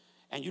offices.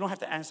 And you don't have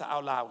to answer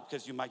out loud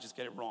because you might just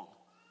get it wrong.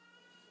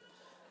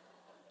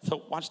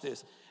 So watch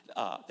this.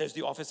 There's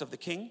the office of the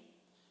king.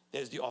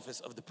 There's the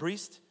office of the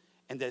priest.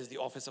 And there's the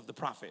office of the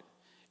prophet.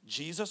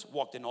 Jesus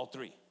walked in all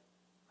three.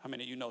 How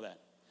many of you know that?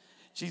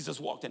 Jesus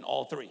walked in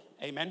all three.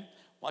 Amen.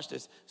 Watch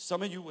this.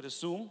 Some of you would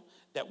assume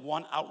that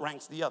one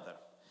outranks the other.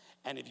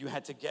 And if you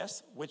had to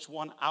guess which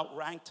one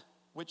outranked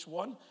which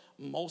one,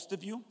 most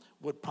of you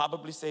would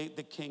probably say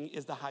the king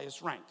is the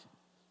highest rank.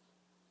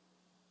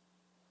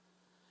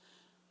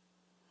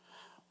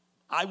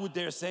 I would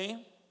dare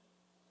say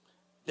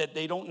that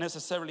they don't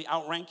necessarily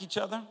outrank each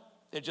other.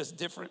 They're just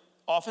different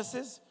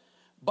offices.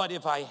 But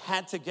if I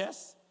had to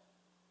guess,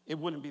 it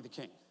wouldn't be the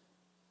king.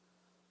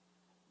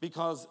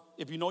 Because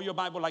if you know your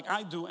Bible like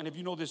I do, and if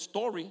you know this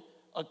story,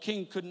 a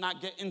king could not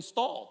get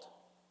installed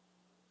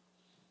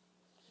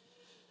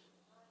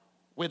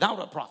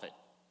without a prophet.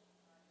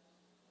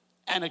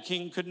 And a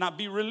king could not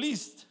be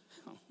released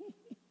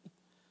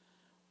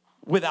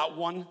without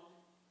one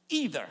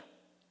either.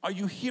 Are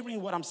you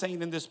hearing what I'm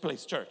saying in this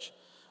place, church?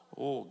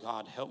 Oh,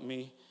 God, help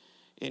me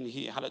in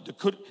here.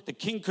 The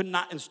king could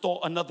not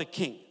install another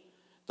king.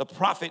 The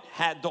prophet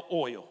had the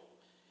oil.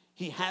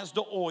 He has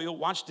the oil,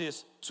 watch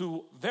this,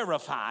 to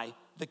verify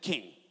the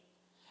king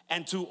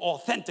and to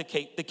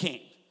authenticate the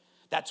king.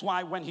 That's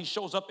why when he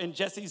shows up in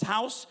Jesse's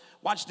house,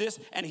 watch this,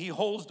 and he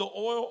holds the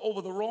oil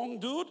over the wrong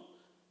dude,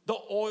 the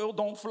oil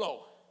don't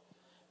flow.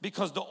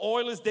 Because the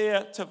oil is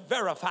there to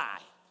verify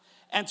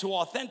and to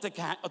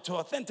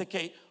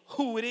authenticate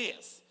who it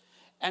is.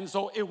 And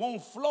so it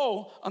won't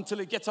flow until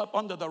it gets up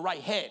under the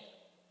right head.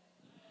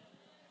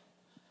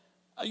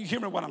 Are you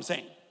hearing what I'm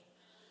saying?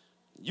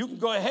 You can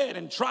go ahead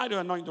and try to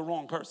anoint the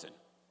wrong person,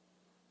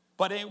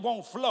 but it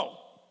won't flow.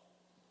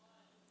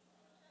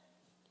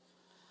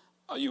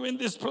 Are you in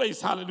this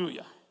place?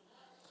 Hallelujah.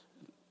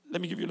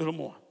 Let me give you a little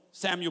more.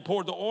 Samuel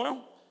poured the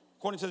oil,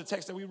 according to the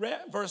text that we read,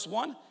 verse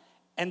 1,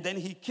 and then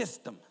he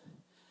kissed them.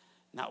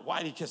 Now, why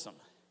did he kiss them?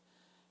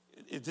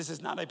 This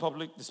is not a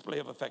public display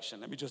of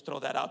affection. Let me just throw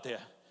that out there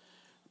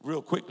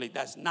real quickly.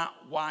 That's not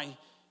why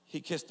he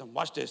kissed them.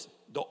 Watch this.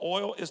 The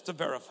oil is to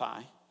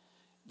verify.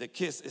 The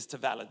kiss is to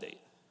validate.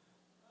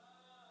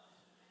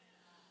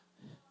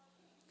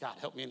 God,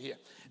 help me in here.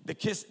 The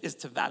kiss is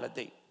to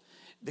validate.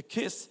 The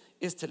kiss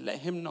is to let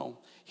him know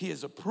he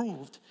is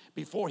approved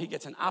before he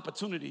gets an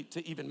opportunity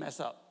to even mess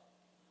up.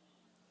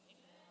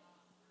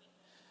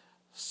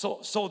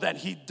 so that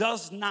he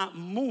does not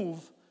move,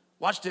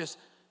 watch this,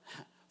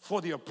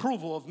 for the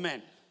approval of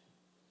men.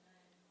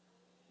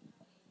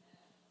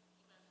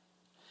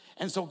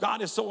 And so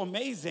God is so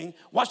amazing.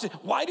 Watch this.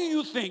 Why do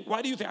you think,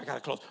 I got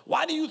to close.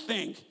 Why do you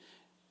think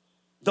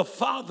the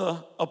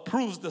Father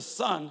approves the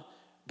Son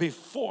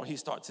before he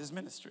starts his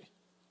ministry?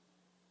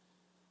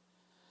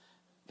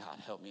 God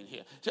help me in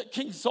here.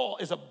 King Saul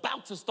is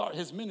about to start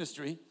his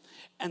ministry,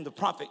 and the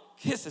prophet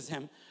kisses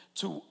him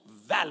to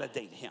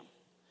validate him.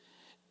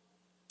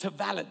 To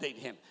validate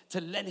him,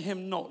 to let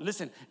him know,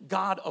 listen,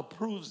 God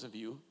approves of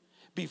you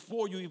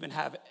before you even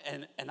have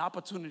an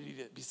opportunity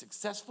to be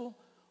successful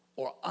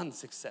or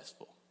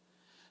unsuccessful.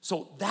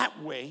 So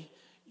that way,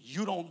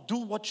 you don't do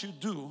what you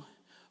do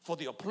for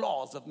the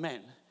applause of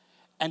men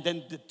and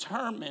then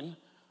determine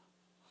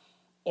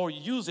or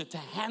use it to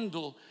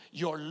handle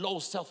your low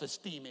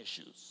self-esteem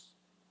issues.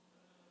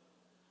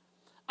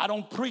 I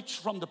don't preach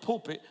from the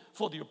pulpit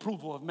for the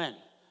approval of men.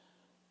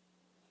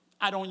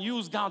 I don't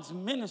use God's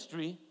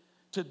ministry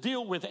to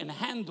deal with and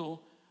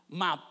handle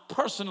my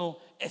personal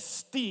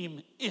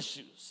esteem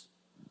issues.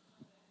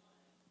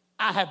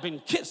 I have been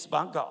kissed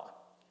by God.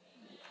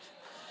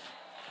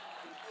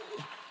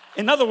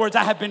 In other words,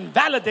 I have been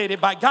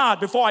validated by God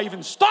before I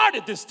even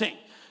started this thing.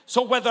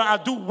 So whether I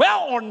do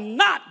well or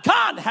not,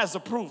 God has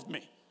approved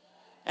me.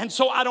 And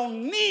so I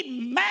don't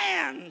need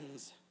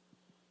man's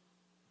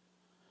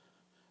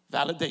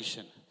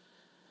validation.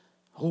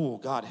 Oh,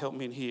 God, help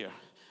me in here.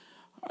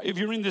 If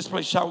you're in this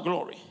place, shout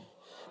glory.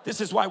 This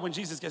is why when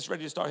Jesus gets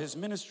ready to start his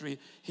ministry,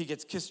 he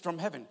gets kissed from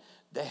heaven.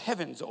 The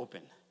heavens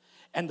open.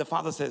 And the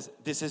Father says,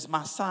 this is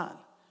my Son.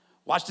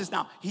 Watch this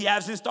now. He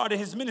hasn't started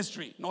his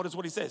ministry. Notice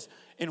what he says.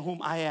 In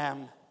whom I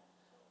am.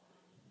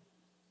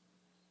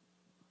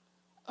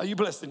 Are you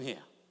blessed in here?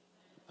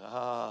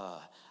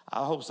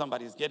 I hope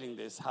somebody's getting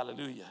this.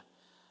 Hallelujah.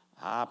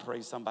 I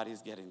pray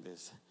somebody's getting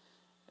this.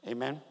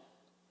 Amen.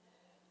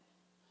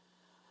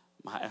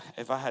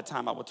 If I had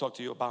time, I would talk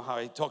to you about how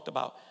he talked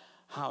about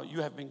how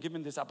you have been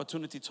given this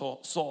opportunity to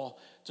Saul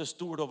to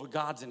steward over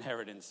God's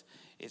inheritance.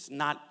 It's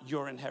not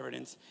your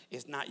inheritance.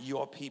 It's not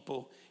your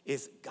people.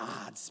 It's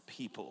God's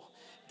people.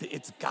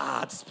 It's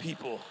God's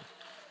people.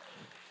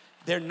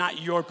 They're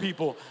not your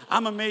people.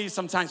 I'm amazed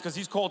sometimes because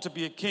he's called to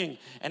be a king.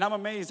 And I'm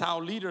amazed how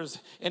leaders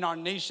in our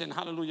nation,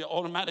 hallelujah,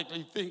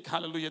 automatically think,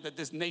 hallelujah, that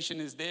this nation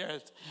is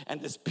theirs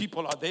and this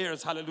people are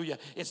theirs, hallelujah.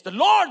 It's the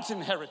Lord's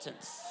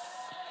inheritance.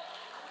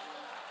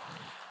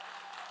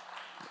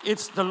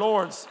 It's the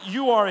Lord's.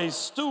 You are a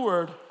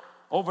steward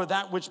over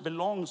that which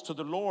belongs to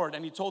the Lord.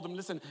 And he told them,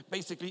 listen,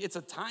 basically it's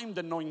a timed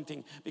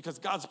anointing because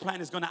God's plan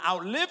is going to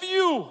outlive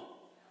you.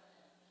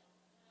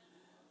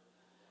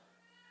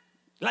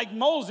 Like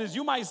Moses,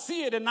 you might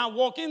see it and not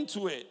walk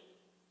into it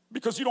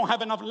because you don't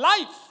have enough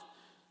life.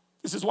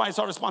 This is why it's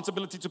our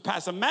responsibility to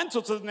pass a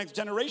mantle to the next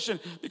generation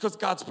because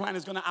God's plan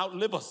is going to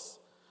outlive us.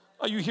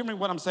 Are you hearing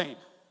what I'm saying?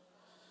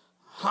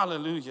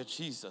 Hallelujah,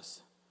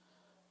 Jesus.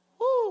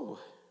 Woo.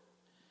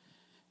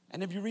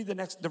 And if you read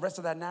the rest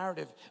of that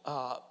narrative,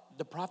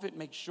 the prophet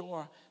makes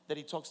sure that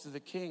he talks to the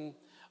king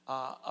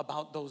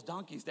about those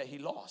donkeys that he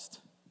lost.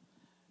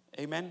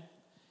 Amen.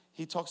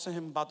 He talks to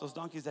him about those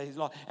donkeys that he's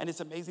lost. And it's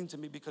amazing to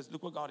me because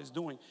look what God is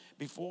doing.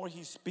 Before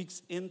he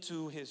speaks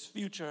into his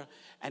future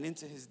and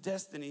into his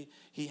destiny,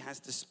 he has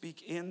to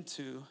speak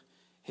into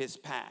his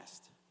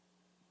past.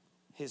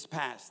 His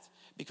past.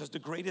 Because the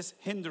greatest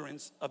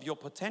hindrance of your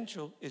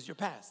potential is your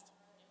past.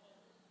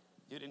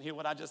 You didn't hear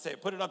what I just said.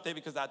 Put it up there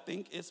because I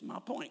think it's my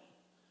point.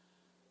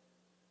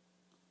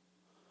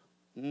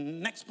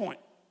 Next point.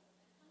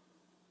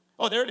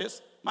 Oh, there it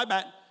is. My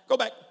bad. Go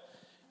back.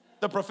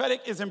 The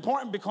prophetic is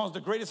important because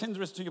the greatest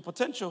hindrance to your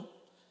potential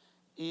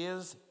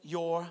is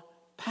your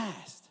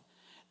past.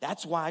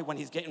 That's why when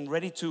he's getting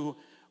ready to,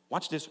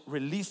 watch this,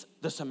 release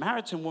the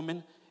Samaritan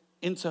woman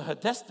into her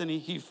destiny,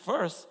 he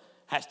first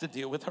has to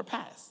deal with her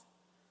past.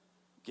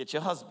 Get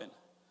your husband.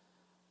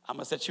 I'm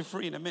going to set you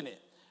free in a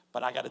minute.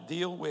 But I got to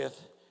deal with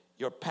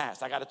your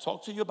past. I got to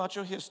talk to you about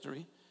your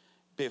history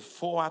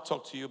before I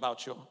talk to you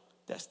about your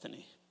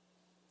destiny.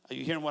 Are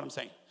you hearing what I'm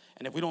saying?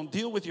 And if we don't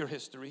deal with your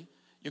history,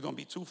 you're going to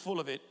be too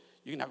full of it.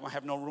 You're not going to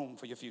have no room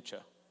for your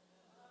future.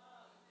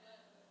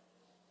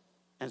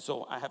 And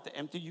so I have to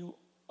empty you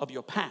of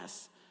your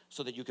past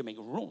so that you can make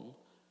room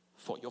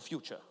for your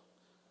future.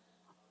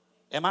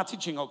 Am I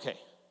teaching okay?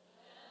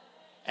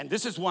 And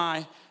this is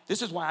why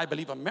I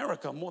believe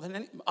America more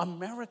than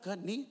America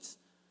needs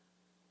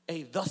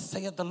a thus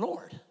saith the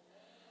Lord.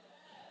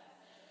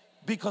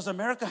 Because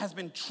America has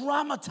been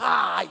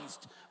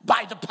traumatized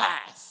by the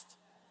past.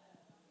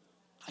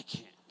 I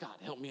can't. God,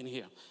 help me in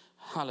here.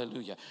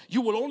 Hallelujah.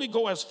 You will only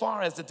go as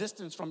far as the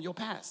distance from your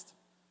past.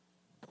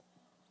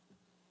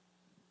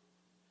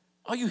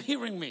 Are you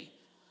hearing me?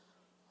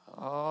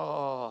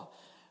 Let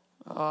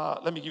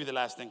me give you the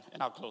last thing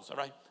and I'll close, all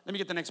right? Let me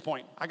get the next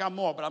point. I got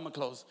more, but I'm going to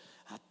close.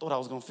 I thought I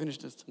was going to finish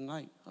this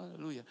tonight.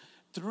 Hallelujah.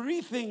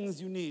 3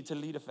 things you need to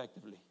lead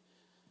effectively.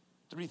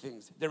 3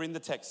 things. They're in the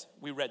text.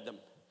 We read them.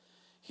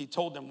 He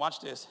told them,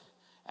 watch this.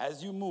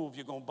 As you move,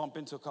 you're going to bump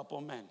into a couple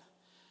of men.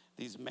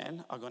 these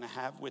men are going to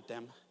have with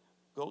them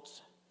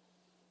goats,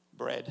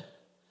 bread,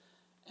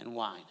 and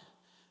wine.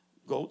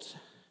 Goats,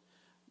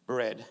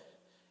 bread,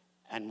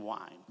 and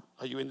wine.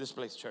 Are you in this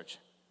place, church?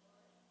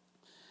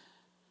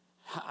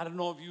 I don't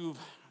know if you've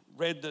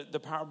read the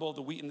parable of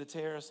the wheat and the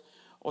tares,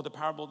 or the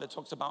parable that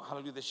talks about,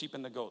 hallelujah, the sheep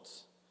and the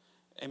goats.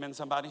 Amen,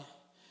 somebody?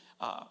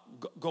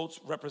 Goats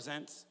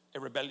represents a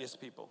rebellious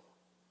people.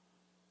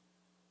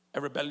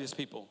 A rebellious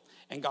people.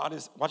 And God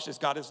is, watch this,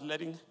 God is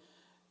letting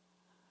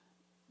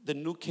the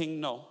new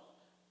king know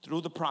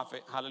through the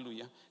prophet,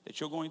 hallelujah, that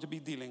you're going to be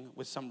dealing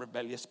with some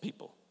rebellious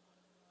people.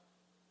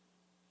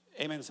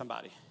 Amen,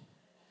 somebody?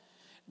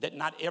 That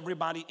not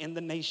everybody in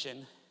the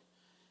nation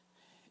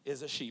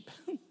is a sheep.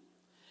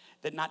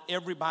 That not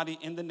everybody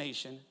in the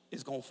nation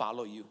is going to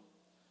follow you.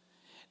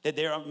 That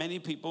there are many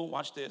people,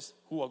 watch this,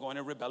 who are going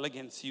to rebel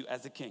against you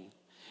as a king.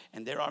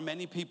 And there are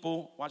many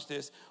people, watch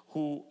this,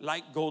 who,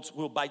 like goats,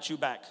 will bite you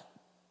back.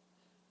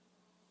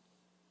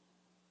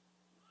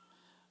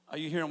 Are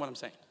you hearing what I'm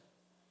saying?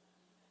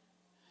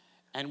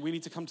 And we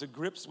need to come to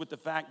grips with the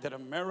fact that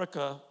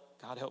America,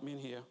 God help me in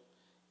here,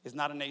 is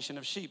not a nation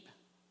of sheep.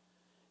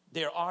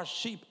 There are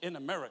sheep in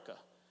America,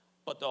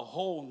 but the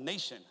whole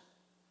nation.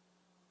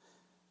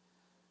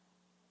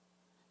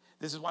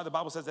 This is why the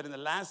Bible says that in the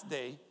last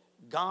day,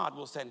 God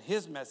will send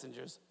his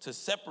messengers to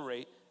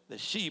separate the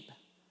sheep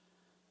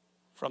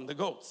from the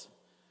goats.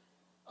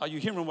 Are you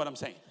hearing what I'm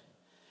saying?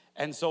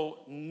 And so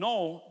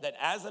know that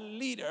as a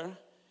leader,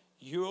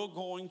 you're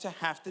going to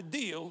have to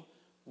deal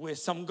with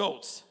some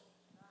goats.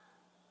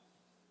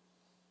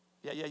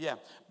 Yeah.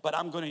 But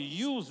I'm going to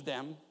use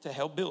them to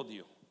help build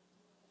you.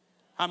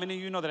 How many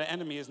of you know that an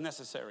enemy is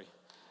necessary?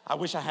 I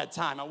wish I had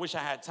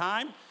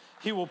time.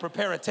 He will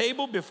prepare a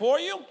table before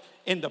you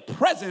in the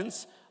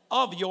presence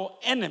of your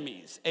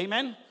enemies.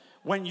 Amen?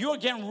 When you're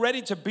getting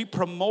ready to be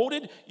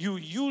promoted, you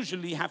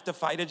usually have to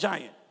fight a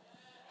giant.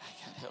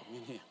 God help me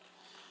here.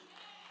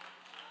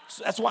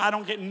 So that's why I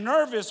don't get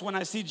nervous when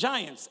I see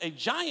giants. A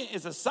giant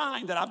is a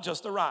sign that I've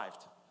just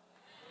arrived.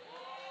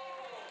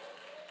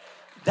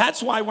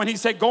 That's why when he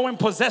said, go and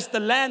possess the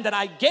land that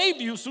I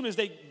gave you, as soon as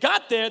they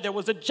got there, there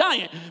was a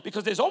giant.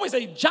 Because there's always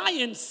a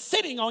giant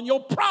sitting on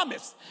your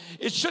promise.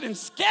 It shouldn't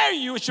scare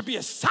you. It should be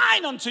a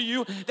sign unto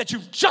you that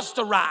you've just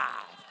arrived.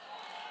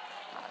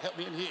 God, help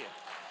me in here.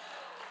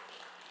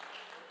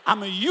 I'm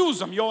going to use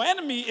them. Your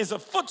enemy is a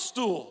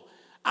footstool.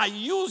 I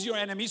use your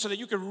enemy so that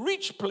you can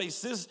reach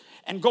places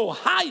and go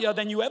higher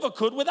than you ever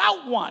could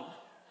without one.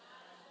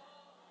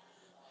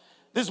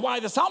 This is why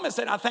the psalmist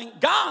said, I thank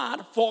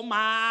God for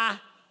my...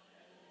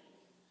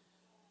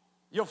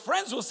 Your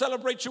friends will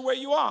celebrate you where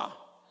you are.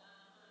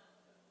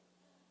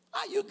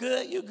 You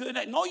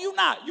good. No, you're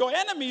not. Your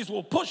enemies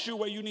will push you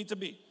where you need to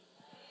be.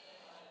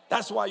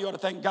 That's why you ought to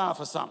thank God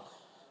for something.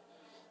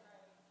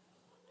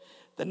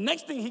 The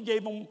next thing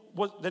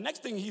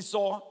he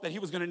saw that he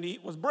was going to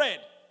need was bread.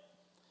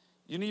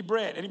 You need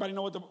bread. Anybody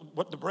know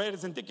what the bread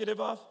is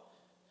indicative of?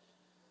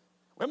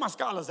 Where my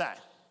scholars at?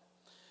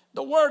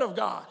 The Word of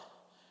God.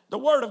 The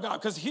Word of God.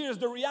 Because here's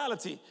the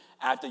reality.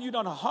 After you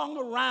done hung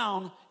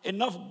around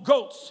enough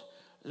goats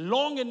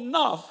long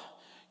enough,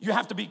 you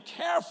have to be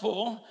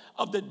careful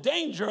of the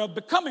danger of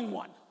becoming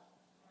one.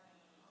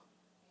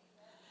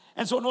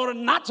 And so in order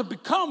not to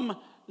become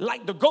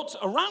like the goats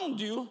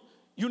around you,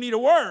 you need a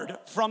word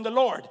from the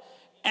Lord.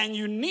 And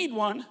you need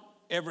one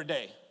every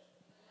day.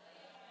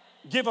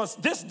 Give us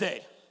this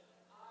day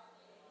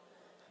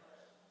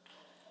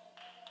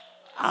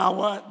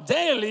our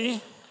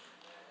daily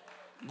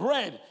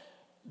bread.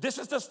 This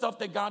is the stuff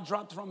that God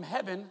dropped from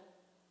heaven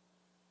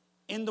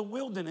in the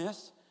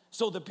wilderness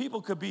so the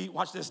people could be,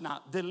 watch this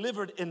now,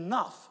 delivered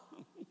enough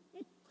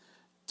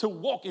to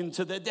walk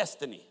into their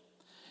destiny.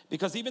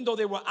 Because even though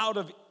they were out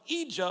of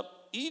Egypt,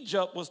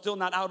 Egypt was still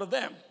not out of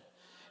them.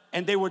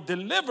 And they were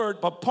delivered,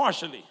 but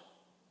partially.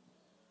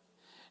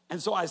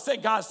 And so I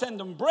said, God sent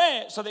them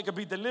bread so they could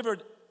be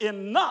delivered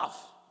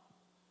enough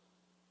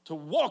to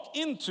walk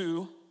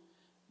into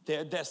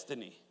their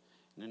destiny.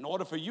 And in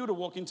order for you to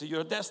walk into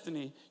your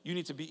destiny, you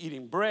need to be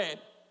eating bread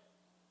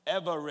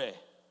every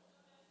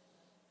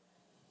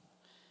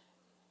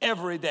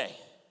day.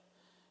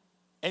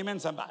 Amen,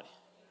 somebody.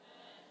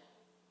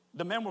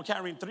 The men were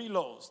carrying 3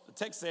 loaves. The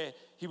text said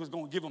he was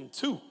going to give them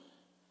 2.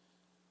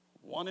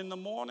 1 in the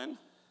morning.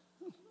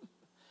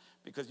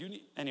 Because you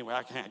need, anyway,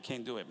 I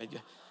can't do it.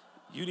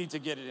 You need to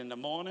get it in the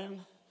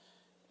morning.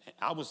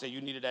 I would say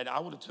you needed that. I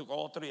would have took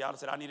all 3. I would have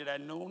said I needed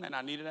at noon and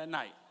I needed at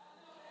night.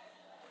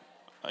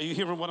 Are you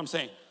hearing what I'm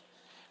saying?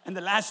 And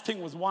the last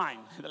thing was wine.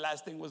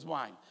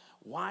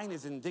 Wine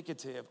is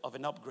indicative of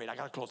an upgrade. I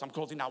got to close. I'm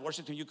closing now.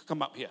 Worship team, you can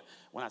come up here.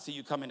 When I see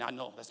you coming, I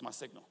know that's my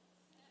signal.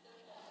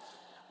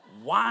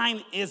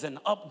 Wine is an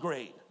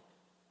upgrade.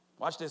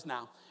 Watch this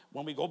now.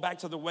 When we go back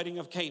to the wedding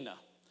of Cana,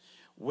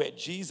 where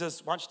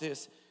Jesus, watch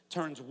this,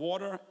 turns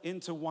water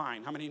into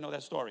wine. How many of you know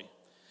that story?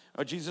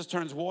 Jesus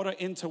turns water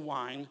into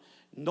wine.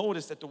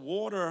 Notice that the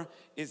water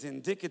is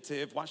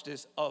indicative, watch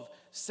this, of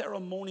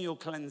ceremonial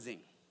cleansing.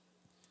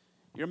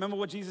 You remember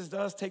what Jesus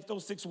does? Take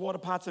those 6 water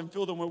pots and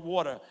fill them with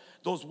water.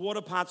 Those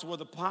water pots were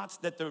the pots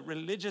that the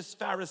religious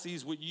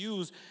Pharisees would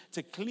use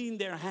to clean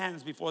their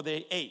hands before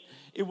they ate.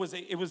 It was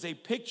a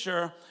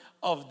picture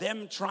of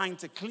them trying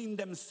to clean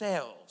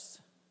themselves.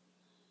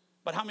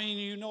 But how many of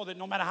you know that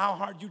no matter how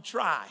hard you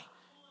try,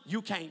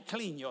 you can't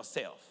clean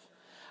yourself?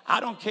 I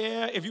don't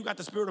care if you got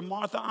the spirit of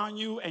Martha on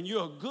you and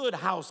you're a good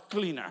house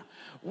cleaner.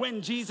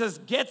 When Jesus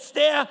gets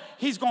there,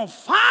 he's going to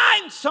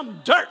find some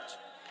dirt.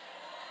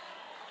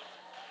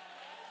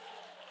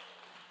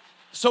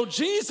 So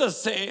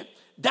Jesus said,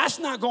 that's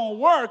not going to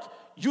work.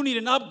 You need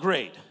an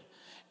upgrade.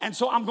 And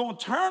so I'm going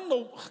to turn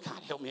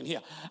God help me in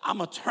here. I'm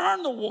going to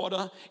turn the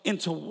water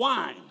into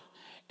wine.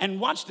 And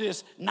watch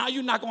this. Now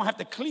you're not going to have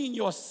to clean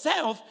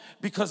yourself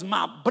because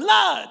my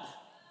blood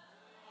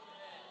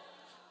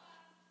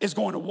is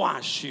going to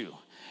wash you.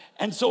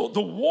 And so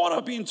the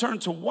water being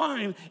turned to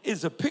wine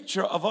is a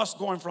picture of us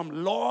going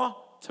from law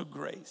to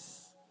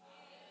grace.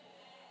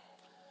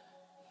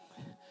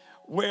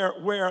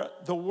 Where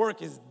the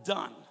work is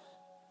done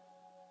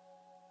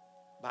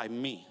by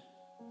me,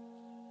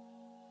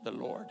 the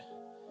Lord.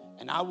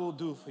 And I will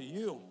do for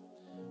you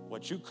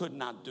what you could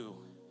not do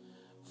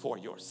for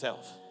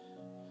yourself.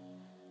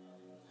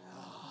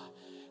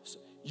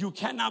 You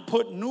cannot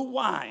put new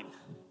wine.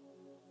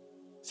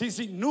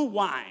 See, new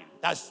wine,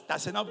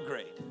 that's an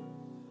upgrade.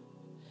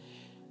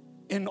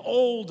 In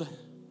old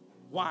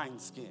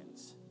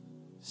wineskins,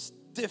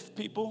 stiff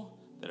people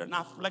that are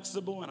not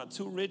flexible and are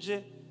too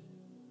rigid,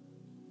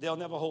 they'll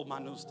never hold my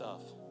new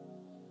stuff.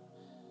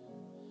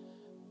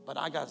 But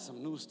I got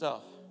some new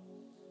stuff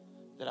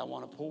that I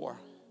want to pour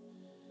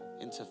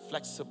into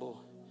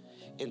flexible,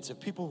 into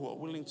people who are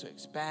willing to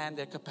expand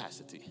their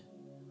capacity.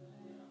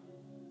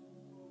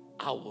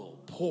 I will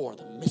pour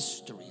the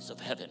mysteries of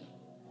heaven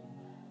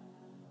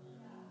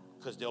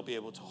because they'll be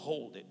able to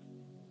hold it.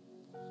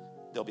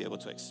 They'll be able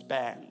to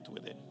expand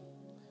with it.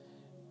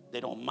 They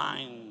don't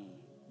mind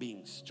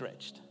being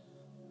stretched.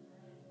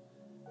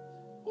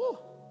 Woo.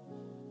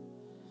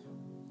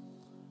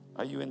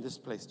 Are you in this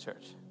place,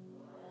 church?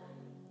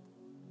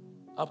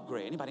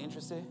 Upgrade. Anybody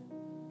interested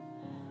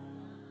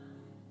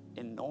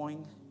in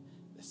knowing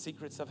the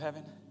secrets of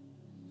heaven?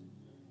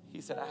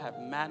 He said, I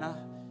have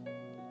manna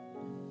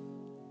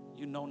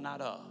you know not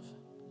of.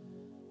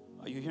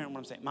 Are you hearing what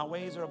I'm saying? My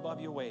ways are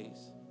above your ways.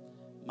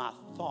 My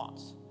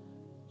thoughts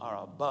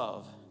are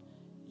above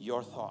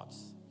your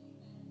thoughts.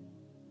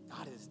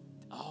 God is,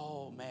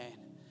 oh man.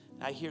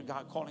 I hear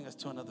God calling us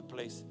to another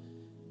place.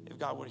 If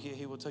God were here,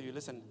 he will tell you,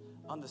 listen,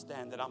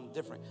 understand that I'm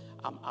different.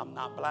 I'm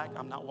not black,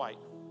 I'm not white.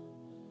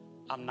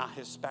 I'm not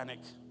Hispanic.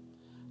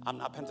 I'm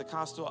not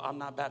Pentecostal, I'm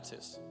not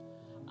Baptist.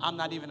 I'm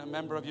not even a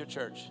member of your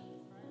church.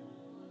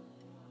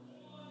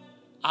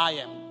 I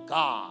am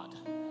God.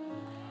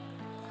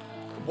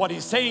 What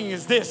he's saying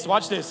is this,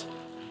 watch this.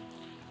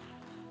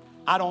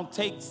 I don't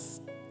take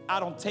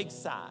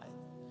side.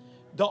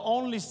 The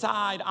only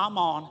side I'm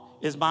on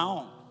is my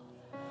own.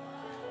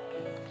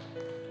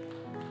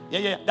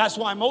 Yeah. That's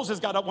why Moses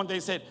got up one day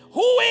and said,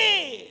 who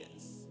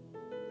is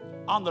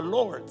on the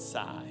Lord's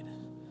side?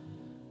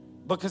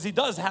 Because he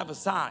does have a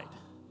side.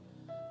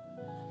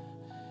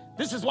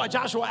 This is why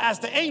Joshua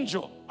asked the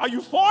angel, are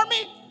you for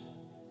me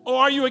or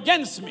are you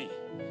against me?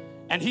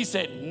 And he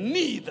said,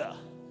 neither.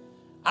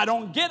 I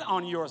don't get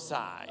on your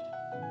side.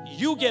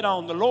 You get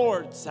on the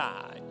Lord's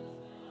side.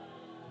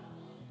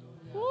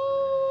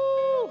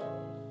 Woo.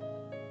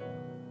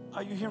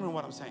 Are you hearing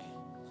what I'm saying?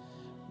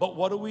 But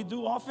what do we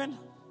do often?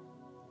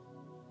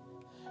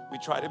 We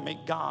try to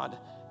make God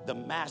the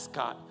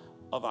mascot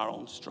of our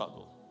own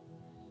struggle.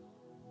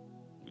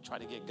 We try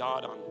to get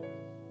God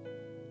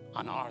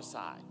on our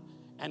side.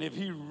 And if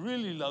he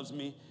really loves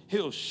me,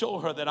 he'll show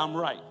her that I'm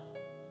right.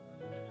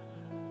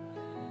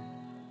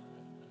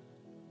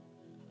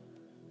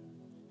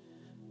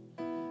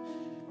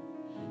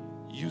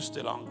 You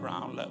still on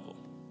ground level.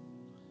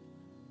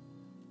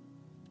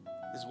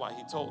 This is why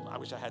he told, I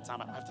wish I had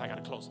time, I got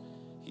to close.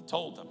 He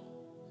told them,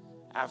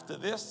 after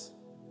this,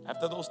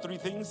 after those 3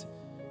 things,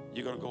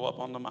 you're going to go up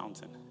on the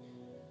mountain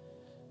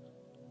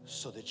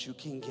so that you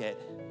can get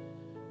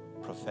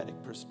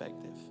prophetic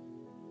perspective,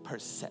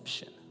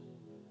 perception.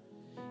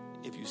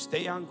 If you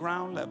stay on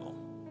ground level,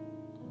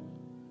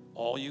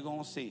 all you're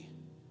going to see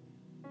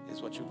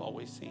is what you've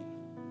always seen.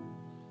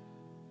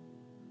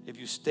 If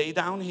you stay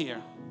down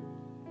here,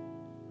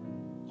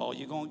 all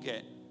you're going to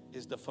get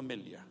is the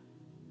familiar.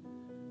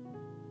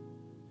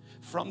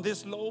 From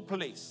this low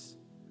place,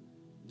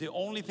 the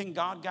only thing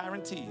God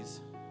guarantees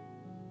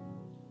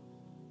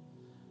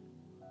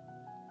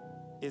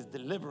is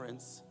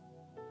deliverance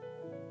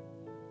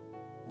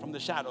from the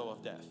shadow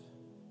of death.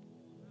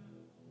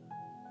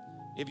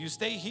 If you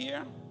stay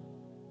here,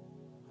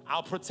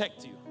 I'll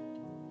protect you.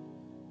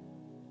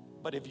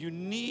 But if you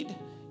need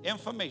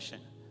information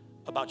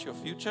about your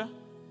future,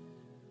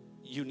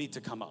 you need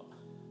to come up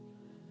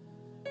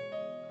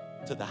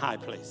to the high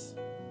place.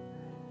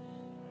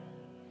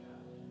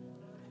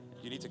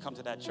 You need to come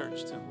to that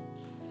church too.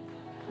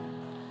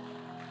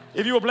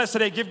 If you were blessed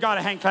today, give God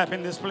a hand clap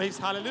in this place.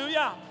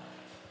 Hallelujah.